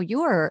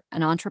 You're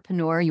an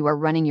entrepreneur. You are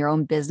running your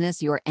own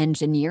business. You are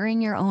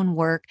engineering your own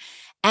work.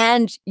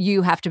 And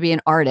you have to be an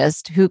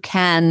artist who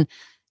can,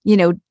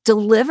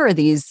 deliver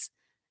these,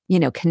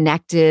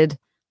 connected,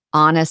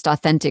 honest,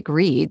 authentic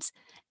reads.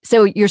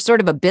 So you're sort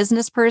of a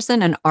business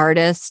person, an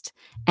artist,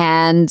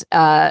 and,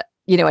 a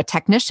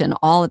technician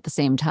all at the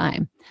same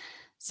time.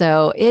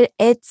 So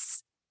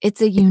it's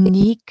a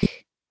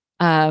unique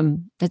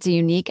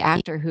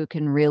actor who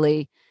can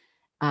really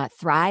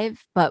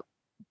thrive, but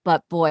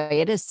boy,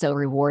 it is so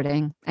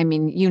rewarding. I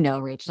mean,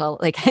 Rachel,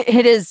 like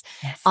it is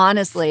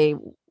honestly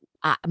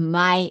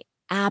my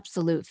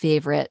absolute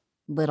favorite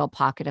little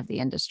pocket of the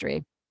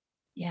industry.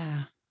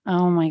 Yeah.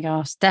 Oh my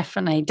gosh,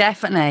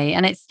 definitely.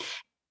 And it's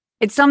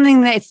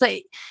something that it's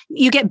like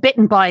you get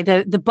bitten by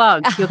the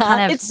bug. You're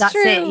kind of that's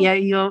true. It.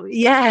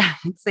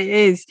 It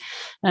is.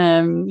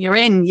 You're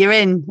in.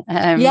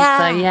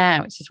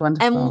 So which is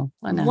wonderful.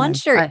 And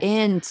once you're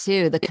in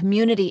too, the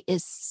community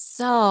is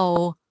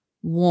so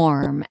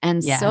warm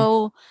and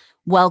so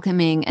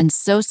welcoming and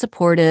so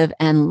supportive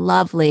and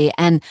lovely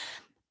and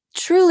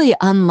truly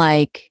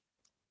unlike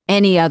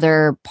any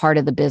other part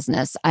of the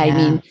business. I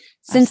mean,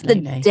 since the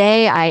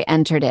day I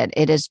entered it,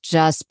 it has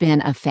just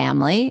been a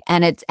family,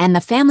 and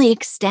the family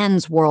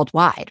extends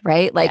worldwide,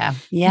 right? Like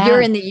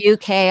you're in the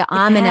UK,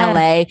 I'm in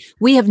LA.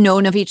 We have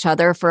known of each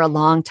other for a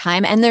long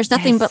time, and there's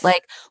nothing but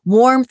like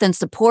warmth and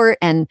support.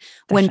 And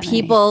when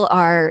people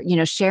are,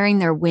 sharing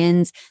their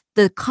wins,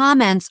 the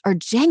comments are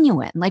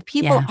genuine. Like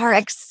people are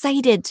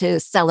excited to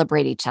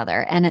celebrate each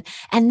other, and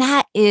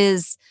that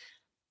is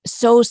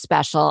so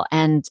special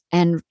and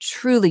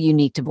truly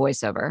unique to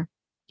voiceover.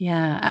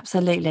 Yeah,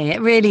 absolutely.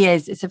 It really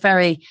is. It's a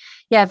very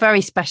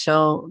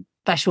special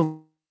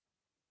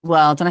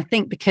world. And I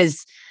think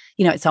because,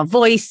 it's our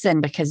voice and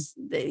because,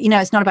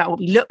 it's not about what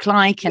we look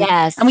like. And,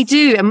 and we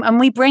do. And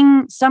we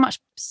bring so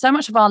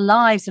much of our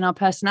lives and our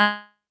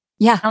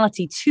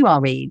personality to our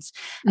reads.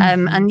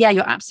 And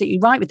you're absolutely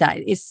right with that.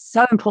 It's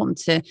so important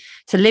to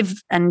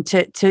live and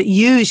to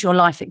use your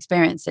life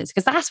experiences,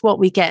 because that's what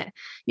we get.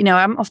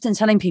 I'm often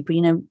telling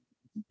people,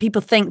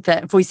 people think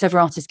that voiceover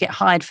artists get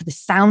hired for the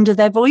sound of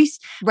their voice,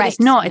 but it's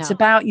not. It's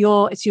about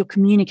your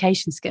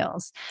communication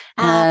skills.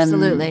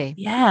 Absolutely.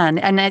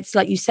 And it's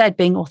like you said,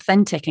 being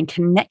authentic and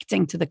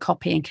connecting to the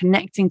copy and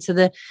connecting to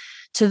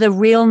the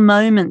real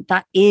moment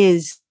that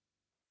is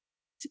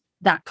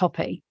that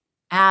copy.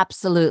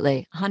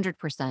 Absolutely.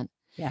 100%.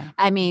 Yeah.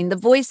 I mean, the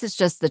voice is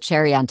just the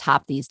cherry on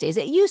top these days.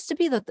 It used to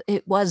be that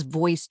it was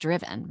voice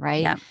driven,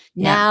 right?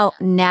 Yeah.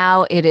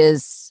 Now it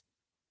is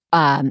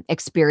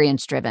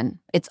experience driven.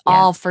 It's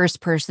all first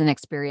person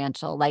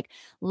experiential. Like,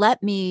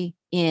 let me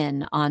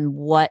in on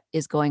what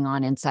is going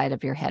on inside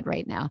of your head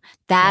right now.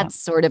 That's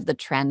sort of the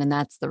trend, and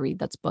that's the read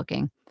that's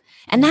booking.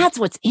 And that's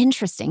what's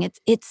interesting.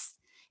 It's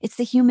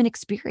the human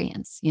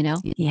experience,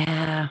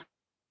 Yeah.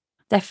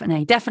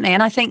 Definitely.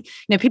 And I think,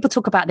 people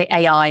talk about the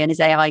AI and is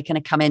AI going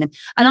to come in? And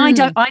I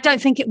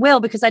don't think it will,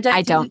 because you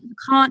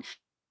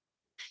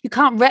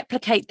can't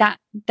replicate that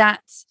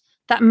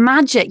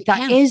magic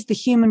that is the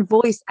human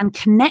voice and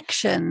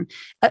connection.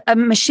 A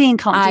machine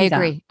can't do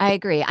that. I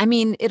agree. I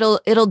mean,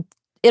 it'll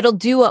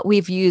do what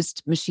we've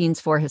used machines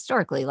for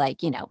historically, like,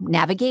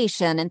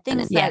 navigation and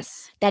things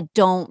that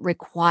don't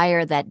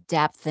require that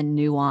depth and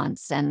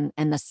nuance and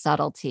the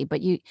subtlety.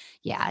 But you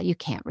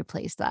can't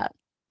replace that.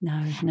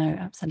 No,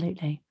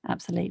 absolutely.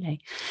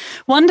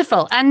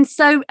 Wonderful. And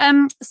so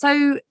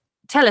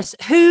tell us,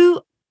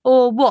 who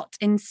or what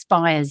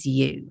inspires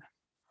you?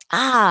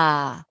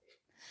 I'll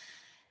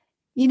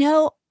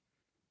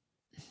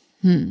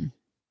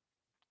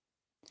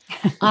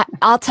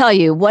tell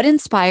you what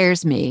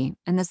inspires me,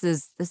 and this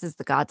is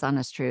the God's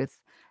honest truth,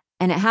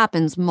 and it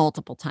happens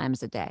multiple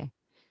times a day.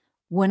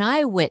 When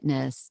I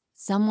witness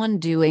someone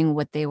doing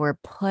what they were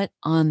put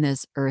on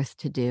this earth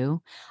to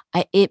do,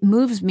 it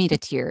moves me to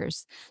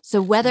tears.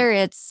 So whether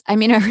it's, I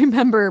mean, I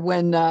remember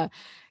when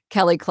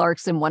Kelly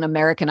Clarkson won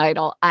American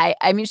Idol.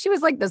 I mean, she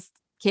was like this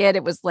kid.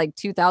 It was like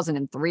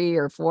 2003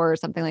 or 4 or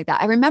something like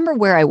that. I remember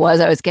where I was.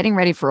 I was getting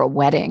ready for a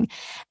wedding,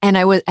 and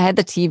I had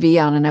the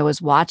TV on and I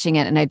was watching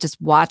it, and I just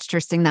watched her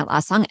sing that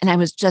last song, and I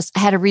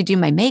had to redo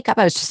my makeup.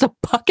 I was just a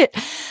bucket.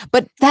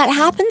 But that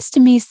happens to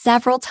me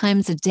several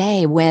times a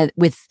day when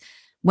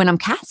I'm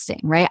casting,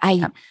 right?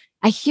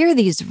 I hear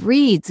these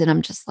reads and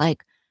I'm just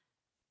like,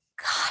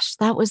 gosh,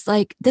 that was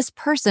like, this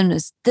person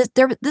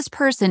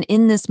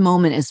in this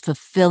moment is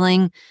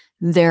fulfilling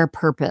their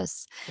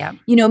purpose. Yeah.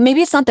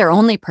 Maybe it's not their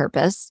only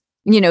purpose.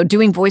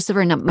 Doing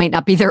voiceover might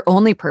not be their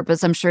only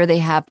purpose. I'm sure they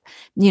have,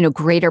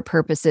 greater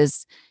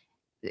purposes,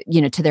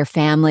 to their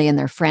family and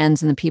their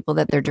friends and the people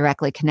that they're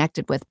directly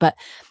connected with. But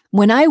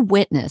when I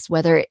witness,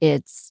 whether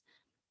it's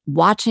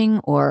watching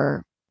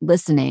or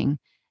listening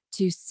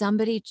to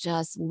somebody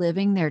just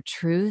living their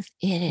truth,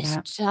 it is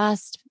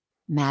just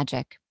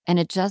magic. And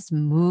it just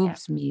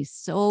moves me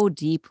so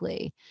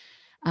deeply.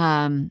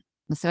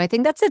 So I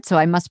think that's it. So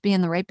I must be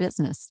in the right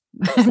business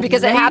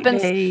because it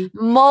happens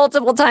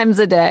multiple times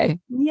a day.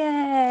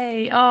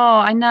 Yay. Oh,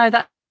 I know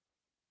that.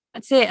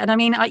 That's it. And I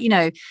mean,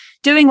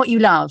 doing what you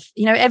love,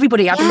 I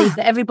believe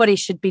that everybody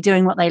should be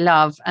doing what they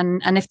love.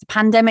 And if the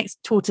pandemic's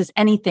taught us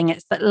anything,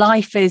 it's that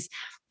life is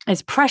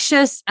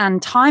precious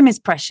and time is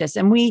precious.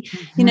 And we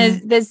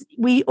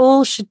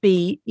all should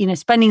be,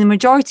 spending the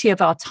majority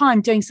of our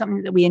time doing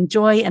something that we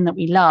enjoy and that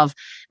we love.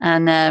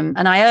 And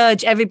I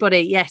urge everybody,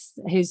 yes,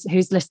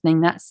 who's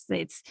listening,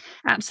 it's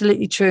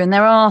absolutely true. And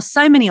there are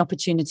so many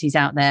opportunities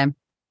out there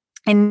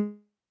in,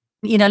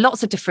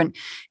 lots of different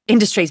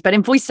industries, but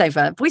in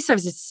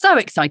voiceovers is so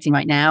exciting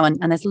right now. And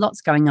there's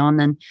lots going on.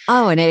 And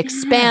it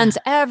expands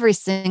every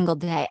single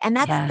day. And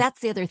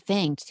that's the other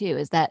thing too,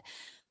 is that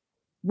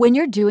when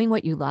you're doing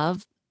what you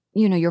love,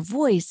 your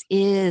voice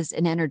is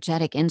an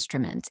energetic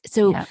instrument.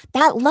 So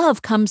that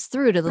love comes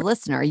through to the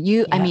listener.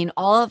 I mean,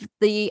 all of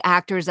the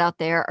actors out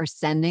there are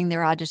sending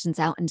their auditions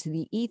out into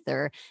the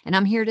ether. And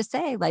I'm here to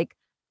say, like,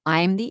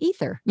 I'm the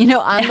ether,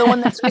 I'm the one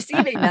that's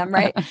receiving them.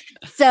 Right.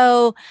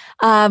 So,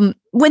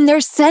 when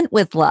they're sent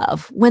with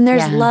love, when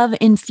there's love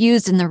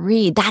infused in the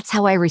read, that's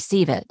how I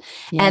receive it.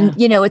 Yeah. And,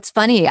 it's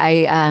funny.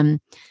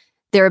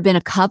 There have been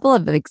a couple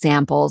of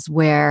examples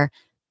where,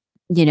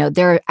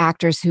 there are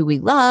actors who we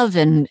love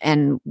and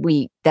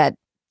that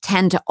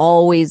tend to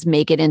always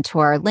make it into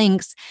our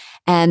links.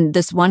 And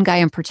this one guy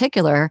in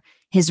particular,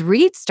 his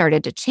read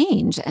started to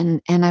change.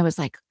 And I was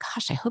like,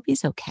 gosh, I hope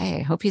he's okay.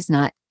 I hope he's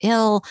not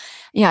ill.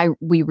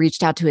 We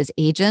reached out to his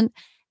agent,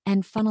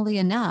 and funnily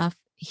enough,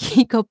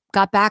 he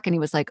got back and he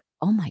was like,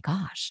 oh my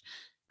gosh,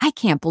 I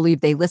can't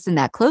believe they listened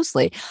that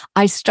closely.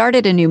 I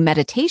started a new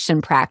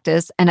meditation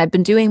practice and I've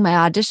been doing my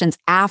auditions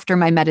after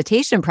my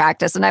meditation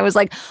practice. And I was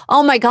like,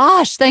 oh my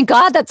gosh, thank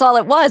God that's all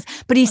it was.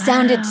 But he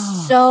sounded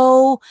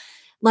so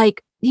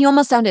like, he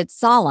almost sounded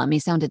solemn. He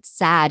sounded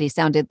sad. He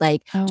sounded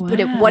like, what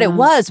it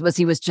was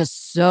he was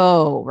just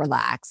so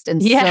relaxed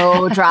and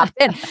so dropped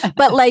in.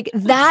 But like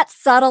that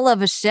subtle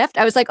of a shift,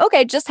 I was like,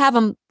 okay, just have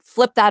him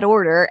flip that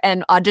order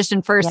and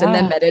audition first and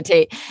then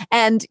meditate.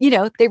 And,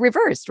 they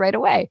reversed right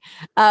away.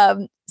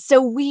 So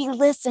we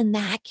listen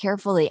that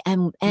carefully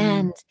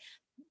and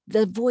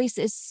the voice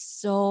is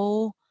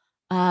so,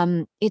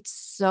 it's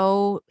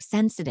so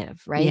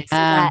sensitive, right? Yeah. So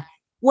that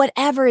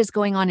whatever is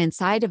going on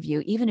inside of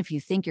you, even if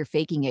you think you're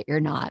faking it, you're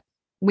not.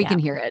 We can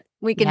hear it.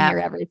 We can hear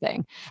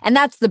everything. And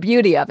that's the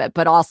beauty of it.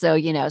 But also,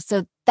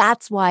 so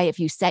that's why if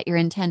you set your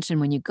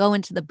intention when you go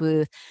into the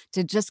booth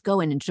to just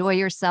go and enjoy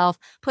yourself,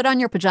 put on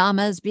your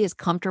pajamas, be as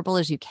comfortable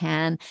as you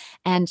can,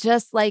 and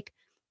just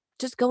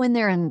go in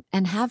there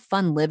and have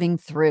fun living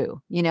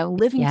through,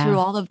 through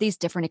all of these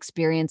different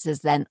experiences,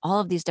 then all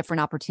of these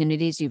different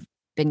opportunities you've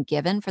been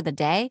given for the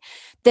day,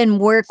 then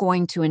we're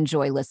going to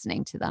enjoy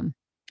listening to them.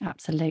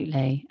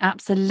 Absolutely.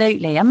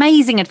 Absolutely.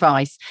 Amazing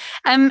advice.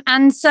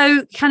 And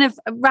so kind of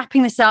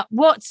wrapping this up,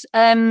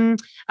 I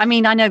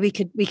mean, I know we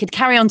could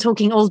carry on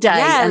talking all day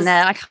and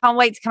I can't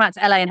wait to come out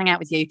to LA and hang out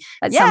with you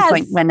at some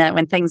point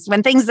when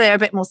things are a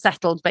bit more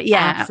settled, but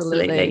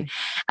absolutely.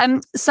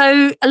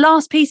 So a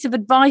last piece of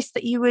advice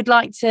that you would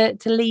like to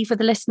leave with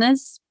the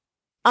listeners?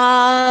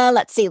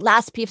 Let's see.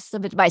 Last piece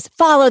of advice.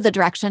 Follow the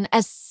direction.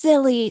 As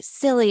silly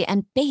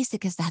and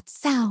basic as that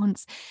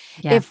sounds.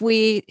 Yeah. If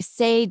we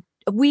say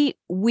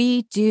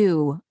we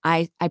do,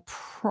 I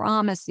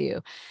promise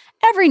you,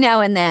 every now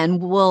and then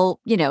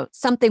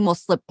something will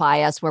slip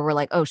by us where we're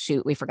like, oh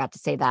shoot, we forgot to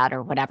say that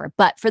or whatever.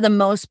 But for the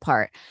most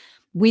part,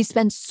 we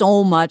spend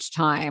so much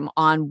time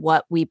on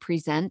what we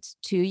present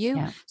to you.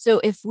 Yeah.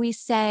 So if we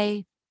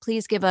say,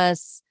 please give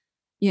us,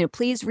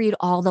 please read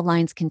all the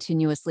lines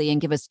continuously and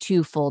give us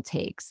 2 full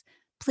takes,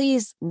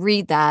 please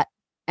read that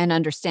and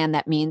understand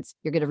that means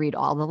you're going to read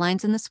all the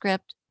lines in the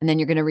script and then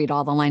you're going to read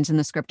all the lines in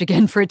the script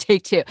again for a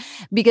take 2,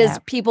 because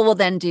people will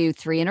then do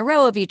 3 in a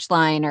row of each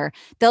line, or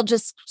they'll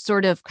just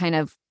sort of kind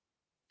of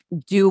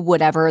do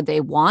whatever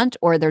they want,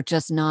 or they're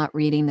just not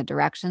reading the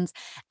directions.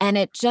 And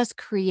it just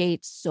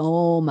creates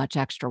so much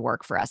extra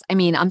work for us. I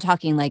mean, I'm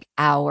talking like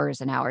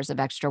hours and hours of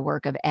extra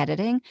work of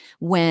editing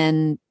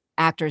when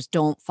actors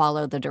don't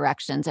follow the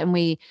directions. And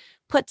we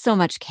put so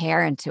much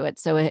care into it.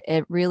 So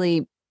it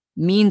really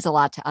means a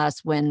lot to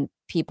us when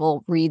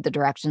people read the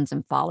directions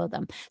and follow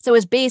them. So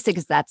as basic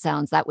as that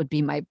sounds, that would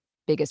be my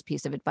biggest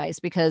piece of advice,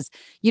 because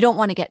you don't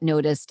want to get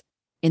noticed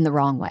in the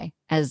wrong way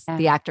as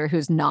the actor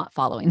who's not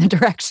following the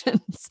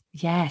directions.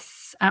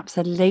 Yes,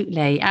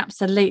 absolutely.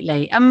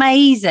 Absolutely.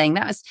 Amazing.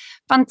 That was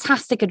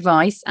fantastic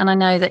advice. And I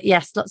know that,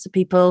 yes, lots of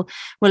people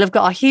will have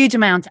got a huge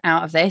amount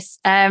out of this.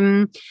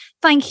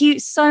 Thank you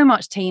so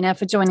much, Tina,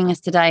 for joining us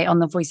today on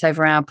the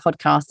Voiceover Hour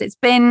podcast. It's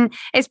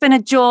been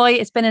a joy.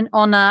 It's been an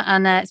honor.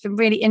 And it's been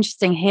really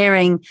interesting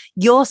hearing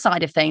your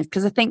side of things,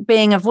 because I think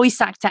being a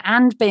voice actor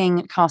and being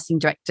a casting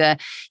director,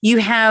 you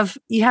have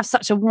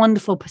such a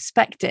wonderful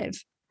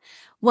perspective.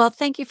 Well,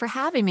 thank you for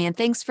having me. And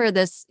thanks for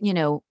this,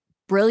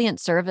 brilliant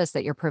service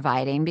that you're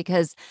providing,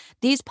 because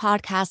these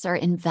podcasts are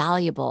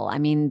invaluable. I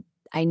mean,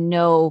 I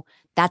know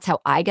that's how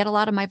I get a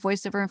lot of my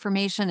voiceover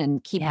information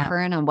and keep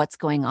current on what's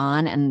going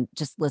on, and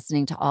just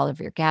listening to all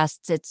of your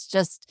guests.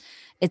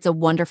 It's a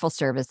wonderful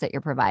service that you're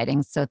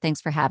providing. So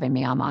thanks for having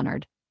me. I'm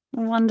honored.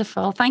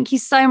 Wonderful. Thank you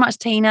so much,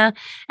 Tina.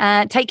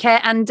 Take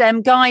care. And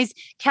guys,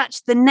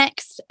 catch the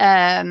next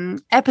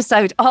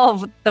episode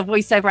of the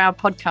Voiceover Hour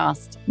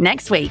podcast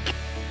next week.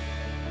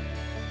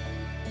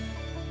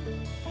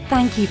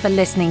 Thank you for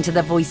listening to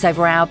the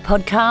Voiceover Hour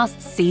podcast,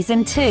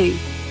 Season 2,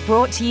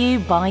 brought to you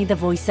by the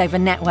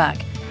Voiceover Network,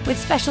 with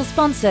special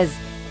sponsors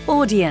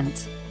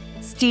Audient,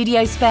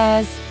 Studio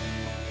Spares,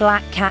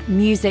 Black Cat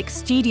Music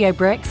Studio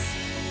Bricks,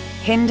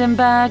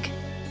 Hindenburg,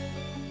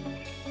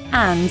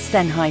 and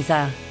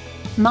Sennheiser.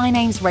 My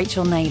name's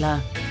Rachel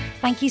Naylor.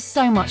 Thank you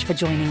so much for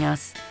joining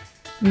us.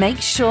 Make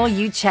sure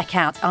you check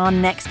out our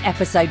next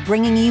episode,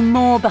 bringing you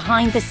more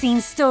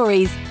behind-the-scenes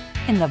stories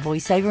in the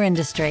voiceover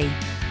industry.